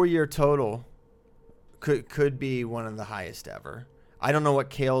 His 4-year total could be one of the highest ever. I don't know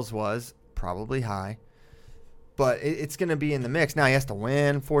what Kale's was, probably high. But it's going to be in the mix. Now he has to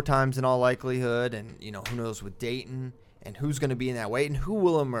win 4 times in all likelihood, and who knows with Dayton. And who's going to be in that weight, and who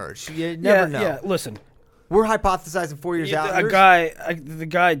will emerge? You never know. Yeah, listen. We're hypothesizing 4 years out. The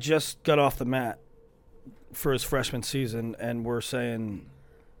guy just got off the mat for his freshman season, and we're saying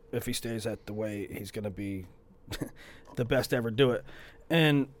if he stays at the weight, he's going to be the best ever do it.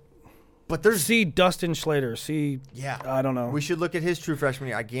 But see Dustin Schlater. I don't know. We should look at his true freshman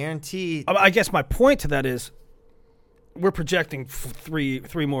year. I guarantee. I guess my point to that is, we're projecting 3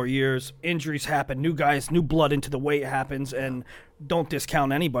 more years. Injuries happen. New guys, new blood into the weight happens, and don't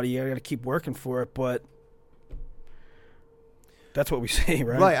discount anybody. You got to keep working for it, but that's what we say,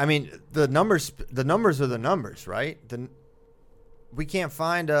 right? Right. I mean, the numbers are the numbers, right? We can't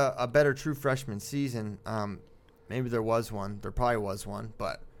find a better true freshman season. Maybe there was one. There probably was one,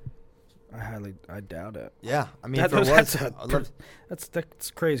 but I doubt it. Yeah, I mean,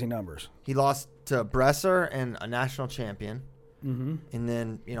 that's crazy numbers. He lost to Bresser and a national champion, and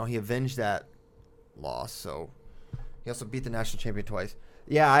then he avenged that loss. So he also beat the national champion twice.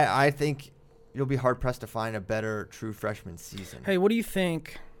 Yeah, I think you'll be hard pressed to find a better true freshman season. Hey, what do you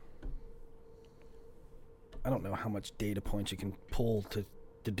think? I don't know how much data points you can pull to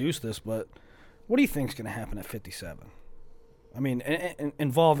deduce this, but what do you think is going to happen at 57? I mean,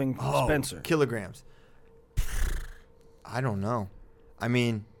 involving Spencer. Kilograms. I don't know. I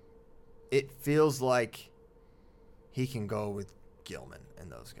mean, it feels like he can go with Gilman and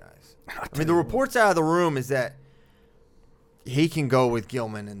those guys. I mean, the reports out of the room is that he can go with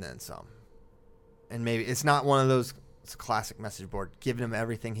Gilman and then some. And maybe it's not one of those classic message board, giving him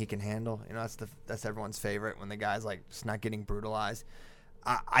everything he can handle. That's everyone's favorite when the guy's like just not getting brutalized.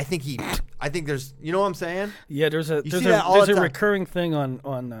 I think there's, what I'm saying? Yeah, there's a recurring thing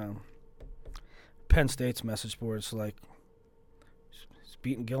on Penn State's message boards, like he's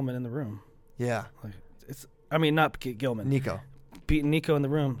beating Gilman in the room. Yeah, not Gilman. Nico beating Nico in the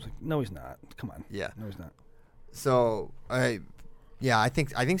room. It's like, no, he's not. Come on. Yeah, no, he's not. So I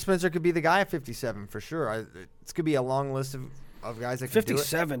think Spencer could be the guy at 57 for sure. It's could be a long list of guys that can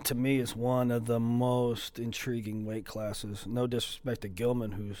 57 do it. To me is one of the most intriguing weight classes. No disrespect to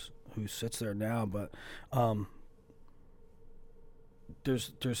Gilman, who sits there now, but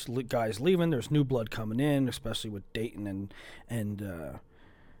there's guys leaving. There's new blood coming in, especially with Dayton and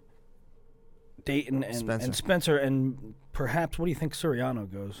Spencer, and perhaps what do you think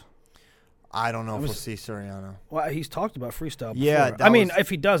Soriano goes? I don't know if we'll see Soriano. Well, he's talked about freestyle before. Yeah, I mean, if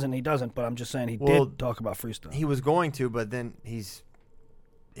he doesn't, he doesn't. But I'm just saying he did talk about freestyle. He was going to, but then his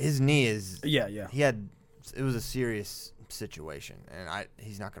knee is. Yeah. It was a serious situation, and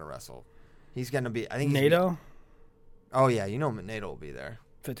he's not going to wrestle. He's going to be. I think NATO. Oh yeah, NATO will be there.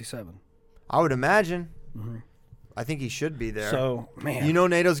 57. I would imagine. Mm-hmm. I think he should be there. So man,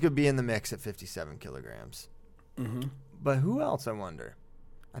 NATO's going to be in the mix at 57 kilograms. Mm-hmm. But who else? I wonder.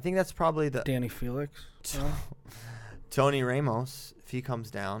 I think that's probably the Danny Felix. Tony Ramos, if he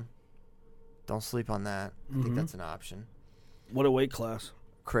comes down. Don't sleep on that. I think that's an option. What a weight class.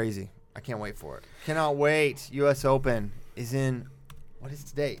 Crazy. I can't wait for it. Cannot wait. U.S. Open is in, what is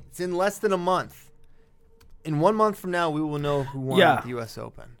today? It's in less than a month. In 1 month from now, we will know who won the U.S.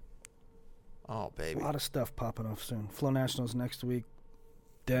 Open. Oh, baby. A lot of stuff popping off soon. Flow Nationals next week.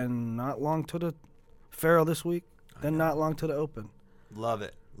 Then not long to the Farrell this week. Then not long to the Open. Love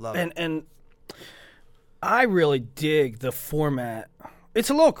it. And I really dig the format.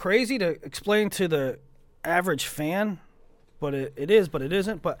 It's a little crazy to explain to the average fan, but it is, but it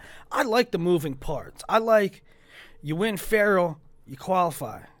isn't. But I like the moving parts. I like you win Farrell, you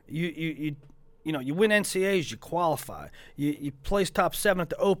qualify. You win NCAAs, you qualify. You place top 7 at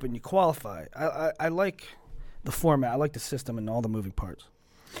the Open, you qualify. I like the format. I like the system and all the moving parts.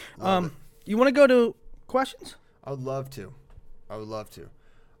 You want to go to questions? I would love to.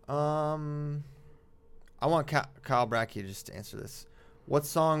 I want Kyle Brackey just to answer this. What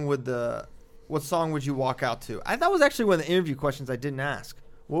song would you walk out to? That was actually one of the interview questions I didn't ask.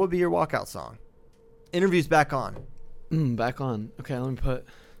 What would be your walkout song? Interview's back on. Back on. Okay, let me put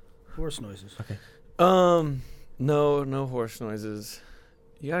horse noises. Okay. No horse noises.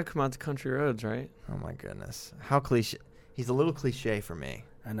 You gotta come out to country roads, right? Oh my goodness. How cliche. He's a little cliche for me.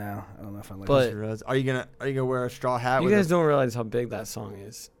 I know. I don't know if I like country roads. Are you gonna wear a straw hat? You guys don't realize how big that song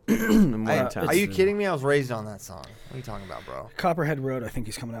is. Are you kidding me? I was raised on that song. What are you talking about, bro? Copperhead Road, I think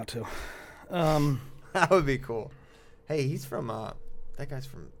he's coming out to. That would be cool. Hey, he's from that guy's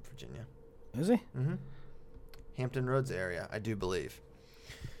from Virginia. Is he? Mm-hmm. Hampton Roads area, I do believe.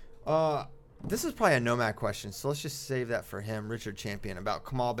 This is probably a Nomad question, so let's just save that for him. Richard Champion about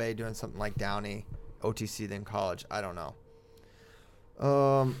Kamal Bay doing something like Downey, OTC, then college. I don't know.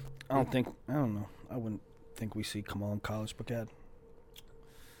 I don't know. I wouldn't think we see Kamal in college, Buckhead.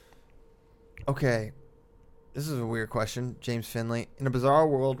 Okay. This is a weird question. James Finley. In a bizarre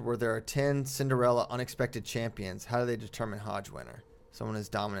world where there are 10 Cinderella unexpected champions, how do they determine Hodge winner? Someone is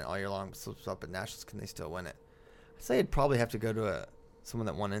dominant all year long but slips up at nationals. Can they still win it? I'd say it'd probably have to go to someone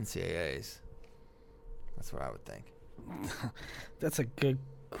that won NCAAs. That's what I would think. That's a good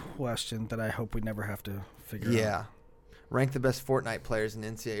question that I hope we never have to figure out. Yeah. Rank the best Fortnite players in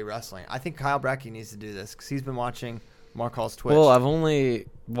NCAA wrestling. I think Kyle Brackey needs to do this because he's been watching Mark Hall's Twitch. Well, I've only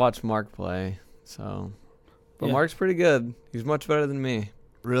watched Mark play, so. But yeah. Mark's pretty good. He's much better than me.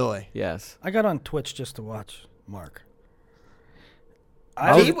 Really? Yes. I got on Twitch just to watch Mark.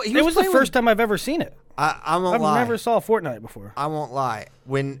 It was the first time I've ever seen it. I won't lie. I've never saw Fortnite before. I won't lie.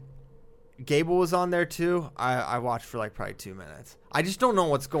 When Gable was on there too, I watched for like probably 2 minutes. I just don't know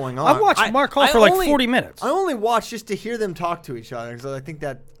what's going on. I watched Mark Hall for like 40 minutes. I only watched just to hear them talk to each other because I think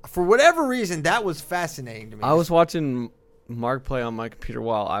that for whatever reason that was fascinating to me. I was watching Mark play on my computer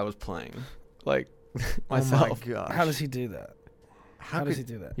while I was playing, like myself. Oh my gosh. How does he do that? How does he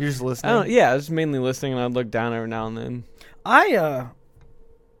do that? You're just listening? I was mainly listening, and I'd look down every now and then.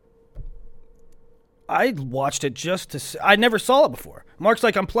 I watched it just to see. I never saw it before. Mark's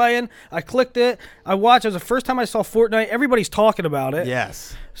like, I'm playing. I clicked it. I watched. It was the first time I saw Fortnite. Everybody's talking about it.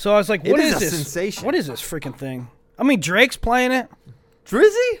 Yes. So I was like, what is this? Sensation. What is this freaking thing? I mean, Drake's playing it.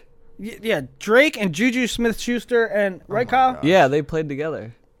 Drizzy? Yeah, Drake and Juju Smith-Schuster and right, Kyle? Gosh. Yeah, they played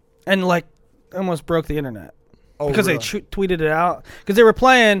together. And like almost broke the internet. Because they tweeted it out. Because they were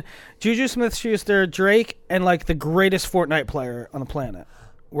playing Juju Smith-Schuster, Drake, and like the greatest Fortnite player on the planet.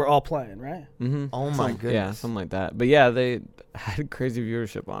 We're all playing, right? Mm-hmm. Oh, my goodness. Yeah, something like that. But, yeah, they had crazy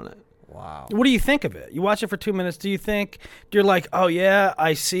viewership on it. Wow. What do you think of it? You watch it for 2 minutes. Do you think you're like, oh, yeah,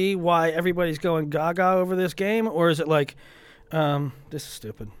 I see why everybody's going gaga over this game? Or is it like, this is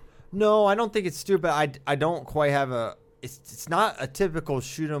stupid? No, I don't think it's stupid. I don't quite have a – it's not a typical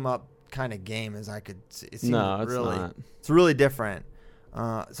shoot-'em-up kind of game as I could see. No, it's not. It's really different.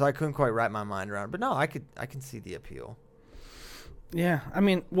 So I couldn't quite wrap my mind around it. But, no, I can see the appeal. Yeah, I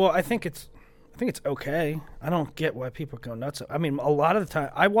mean, well, I think it's okay. I don't get why people go nuts. I mean, a lot of the time,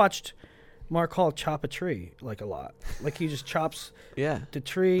 I watched Mark Hall chop a tree like a lot. Like he just chops Yeah. the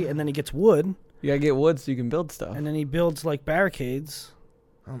tree and then he gets wood. You gotta get wood so you can build stuff. And then he builds like barricades.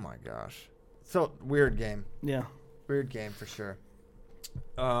 Oh my gosh. So weird game. Yeah. Weird game for sure.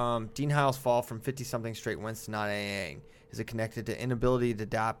 Dean Hiles' fall from 50-something straight wins to not AAing. Is it connected to inability to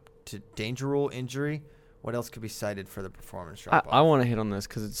adapt to danger rule injury? What else could be cited for the performance drop-off? I want to hit on this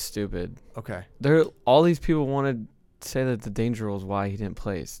because it's stupid. Okay. All these people wanted to say that the danger rule is why he didn't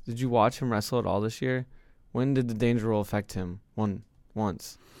place. Did you watch him wrestle at all this year? When did the danger rule affect him?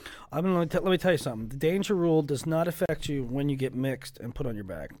 Once. Let me tell you something. The danger rule does not affect you when you get mixed and put on your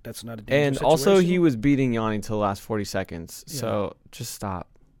back. That's not a danger And situation. also, he was beating Yanni till the last 40 seconds. Yeah. So just stop.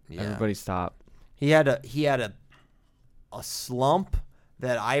 Yeah. Everybody stop. He had a slump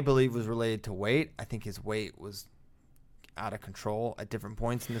that I believe was related to weight. I think his weight was out of control at different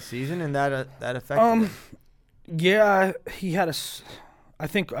points in the season, and that affected him. Yeah, he had I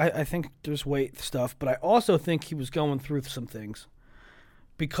think there's weight stuff, but I also think he was going through some things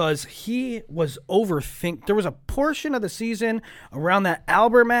because he was overthink. There was a portion of the season around that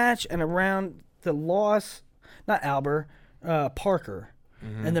Albert match and around the loss, not Albert, Parker,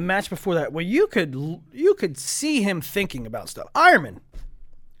 and the match before that, where you could see him thinking about stuff. Ironman,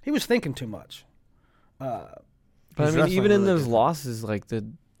 he was thinking too much. But I mean, even in those losses, like the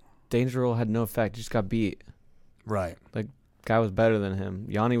danger rule had no effect. He just got beat. Right. Like, guy was better than him.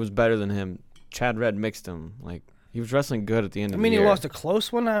 Yanni was better than him. Chad Red mixed him. Like, he was wrestling good at the end of the year. He lost a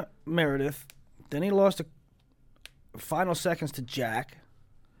close one at Meredith. Then he lost a final seconds to Jack.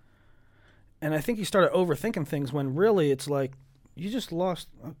 And I think he started overthinking things when really it's like you just lost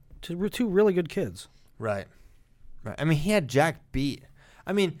to two really good kids. Right. I mean, he had Jack beat.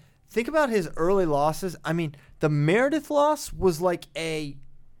 I mean, think about his early losses. I mean, the Meredith loss was like a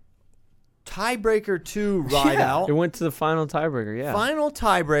tiebreaker 2 ride out. It went to the final tiebreaker, yeah. Final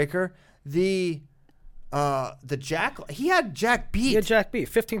tiebreaker. The Jack, he had Jack beat. He had Jack beat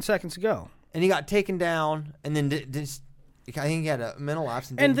 15 seconds ago. And he got taken down, and then I think he had a mental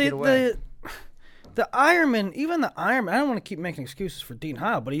lapse and didn't get away. The Ironman, even the Ironman, I don't want to keep making excuses for Dean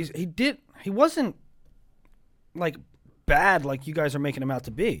Heil, but he wasn't like bad like you guys are making him out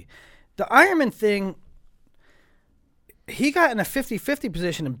to be. The Ironman thing, he got in a 50-50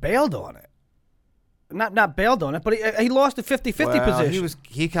 position and bailed on it. Not bailed on it, but he lost a 50-50 position.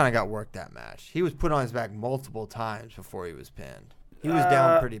 He kind of got worked that match. He was put on his back multiple times before he was pinned. He was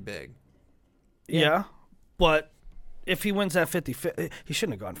down pretty big. Yeah, but if he wins that 50-50, he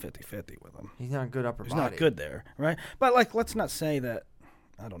shouldn't have gone 50-50 with him. He's not a good upper body. He's not good there, right? But, like, let's not say that.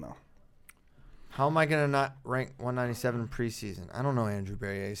 I don't know. How am I going to not rank 197 preseason? I don't know, Andrew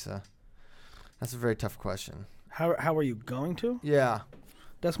Berryessa. That's a very tough question. How are you going to? Yeah.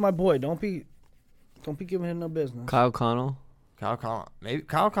 That's my boy. Don't be giving him no business. Kyle Connell. Maybe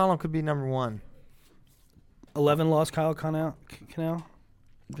Kyle Connell could be number 1. 11 lost Kyle Connell.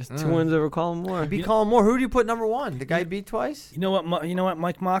 Just 2 wins over Colin Moore. Beat Colin Moore. Who do you put number 1? The guy you beat twice? You know what?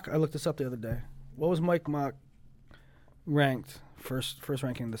 Mike Mock. I looked this up the other day. What was Mike Mock ranked first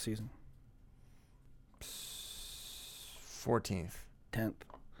ranking of the season? 14th. 10th.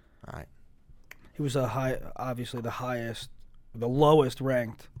 All right. He was obviously the lowest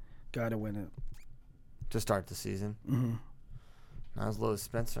ranked guy to win it to start the season. Mm-hmm. Not as low as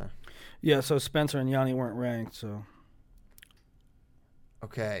Spencer. Yeah, so Spencer and Yanni weren't ranked. So.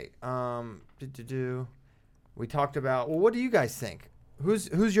 Okay. We talked about. Well, what do you guys think?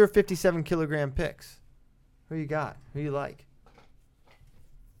 Who's your 57 kilogram picks? Who you got? Who you like?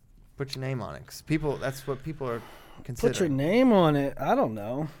 Put your name on it, 'cause that's what people are considering. Put your name on it. I don't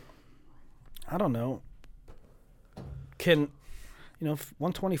know. Can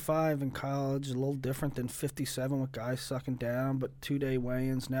 125 in college is a little different than 57 with guys sucking down, but 2-day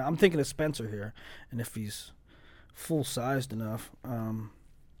weigh-ins now. I'm thinking of Spencer here, and if he's full-sized enough, I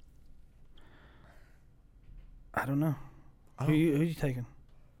don't know. Who you taking?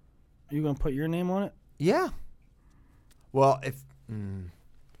 Are you going to put your name on it? Yeah. Well,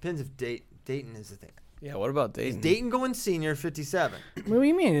 depends if Dayton is the thing. Yeah, what about Dayton? Is Dayton going senior 57? What do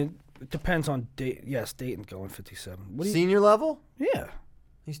you mean? It depends on Dayton. Yes, Dayton's going 57. Senior level? Yeah.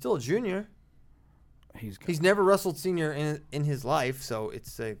 He's still a junior. He's never wrestled senior in his life, so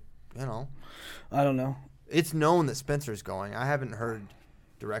it's I don't know. It's known that Spencer's going. I haven't heard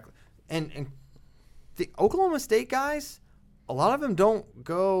directly. And the Oklahoma State guys, a lot of them don't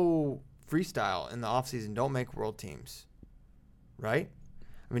go freestyle in the offseason, don't make world teams. Right?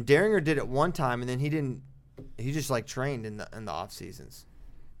 I mean, Daringer did it one time, and then he just trained in the off seasons.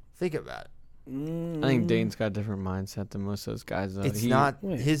 Think about it. I think Dayton's got a different mindset than most of those guys, though. It's not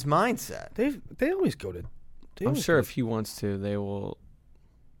his mindset. They always go to. I'm sure if he wants to, they will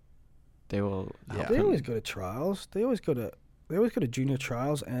they will. Yeah. They always go to trials. They always go to junior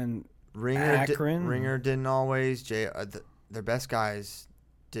trials and Ringer Akron. Ringer didn't always. Their best guys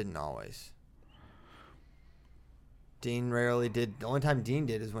didn't always. Dean rarely did. The only time Dean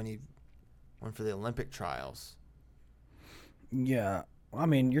did is when he went for the Olympic trials. Yeah. I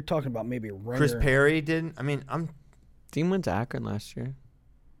mean, you're talking about maybe Ringer. Chris Perry didn't. I mean, Dean went to Akron last year.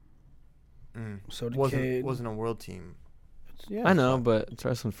 So did Cade. Wasn't a world team. Yeah, I know, but it's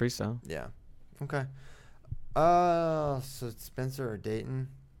wrestling freestyle. Yeah. Okay. So it's Spencer or Dayton?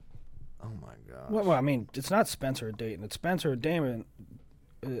 Oh my gosh. Well, I mean, it's not Spencer or Dayton. It's Spencer or Damon,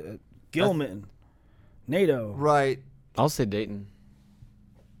 Gilman, NATO. Right. I'll say Dayton.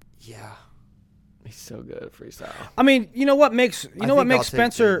 Yeah. He's so good at freestyle. I mean, you know what makes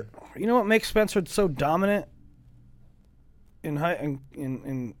Spencer Dayton. So dominant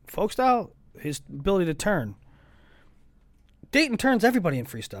in folk style? His ability to turn. Dayton turns everybody in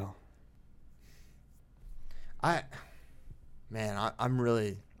freestyle. I'm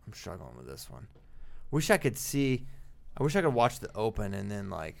struggling with this one. I wish I could watch the Open and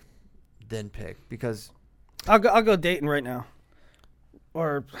then pick, because I'll go Dayton right now.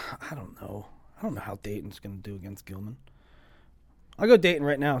 Or I don't know how Dayton's going to do against Gilman. I'll go Dayton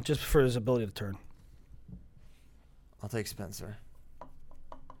right now just for his ability to turn. I'll take Spencer.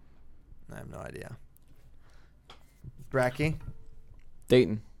 I have no idea. Bracky?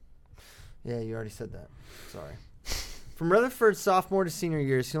 Dayton. Yeah, you already said that. Sorry. From Rutherford's sophomore to senior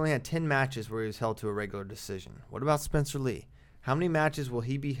years, he only had 10 matches where he was held to a regular decision. What about Spencer Lee? How many matches will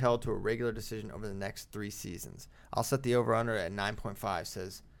he be held to a regular decision over the next 3 seasons? I'll set the over-under at 9.5,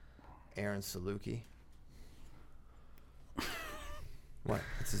 says Aaron Saluki. What?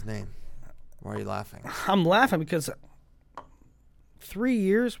 What's his name? Why are you laughing? I'm laughing because 3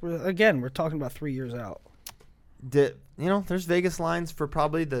 years, we're talking about 3 years out. There's Vegas lines for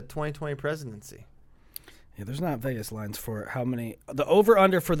probably the 2020 presidency. Yeah, there's not Vegas lines for how many. The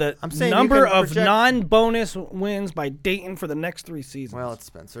over-under for the number of non-bonus wins by Dayton for the next 3 seasons. Well, it's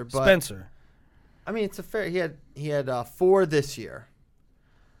Spencer. But Spencer. I mean, it's a fair. He had 4 this year.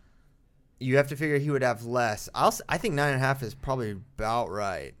 You have to figure he would have less. I think 9.5 is probably about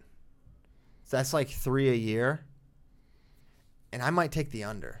right. So that's like 3 a year. And I might take the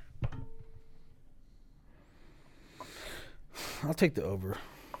under. I'll take the over.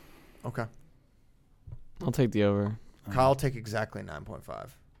 Okay. I'll take the over. Kyle, take exactly 9.5.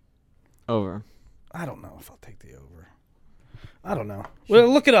 Over. I don't know if I'll take the over. I don't know. We'll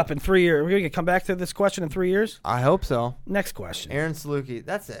look it up in 3 years. We're going to come back to this question in 3 years? I hope so. Next question. Aaron Saluki.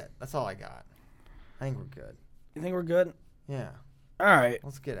 That's it. That's all I got. I think we're good. You think we're good? Yeah. All right.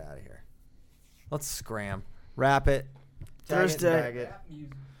 Let's get out of here. Let's scram. Wrap it. Thursday.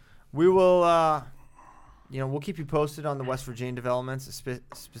 We will, we'll keep you posted on the West Virginia developments,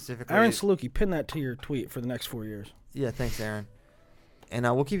 specifically. Aaron Saluki, pin that to your tweet for the next 4 years. Yeah, thanks, Aaron. And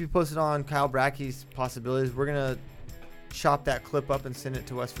we'll keep you posted on Kyle Bracky's possibilities. We're going to chop that clip up and send it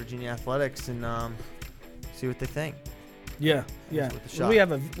to West Virginia Athletics and see what they think. Yeah. We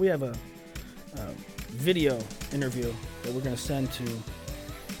have a video interview that we're going to send to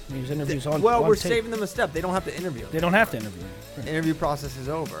these interviews on. Well, we're tape. saving them a step. They don't have to interview. They don't have to interview. Right. The interview process is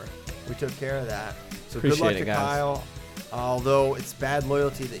over. We took care of that. So Appreciate good luck to guys. Kyle. Although it's bad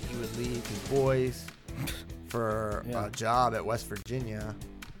loyalty that he would leave his boys for a job at West Virginia,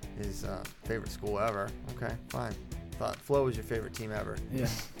 his favorite school ever. Okay, fine. Thought Flo was your favorite team ever. Yeah.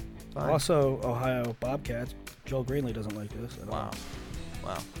 Fine. Also, Ohio Bobcats. Joel Greenlee doesn't like this at all.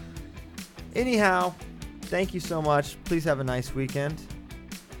 Wow. Anyhow, thank you so much. Please have a nice weekend.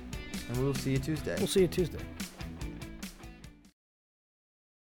 And we will see you Tuesday. We'll see you Tuesday.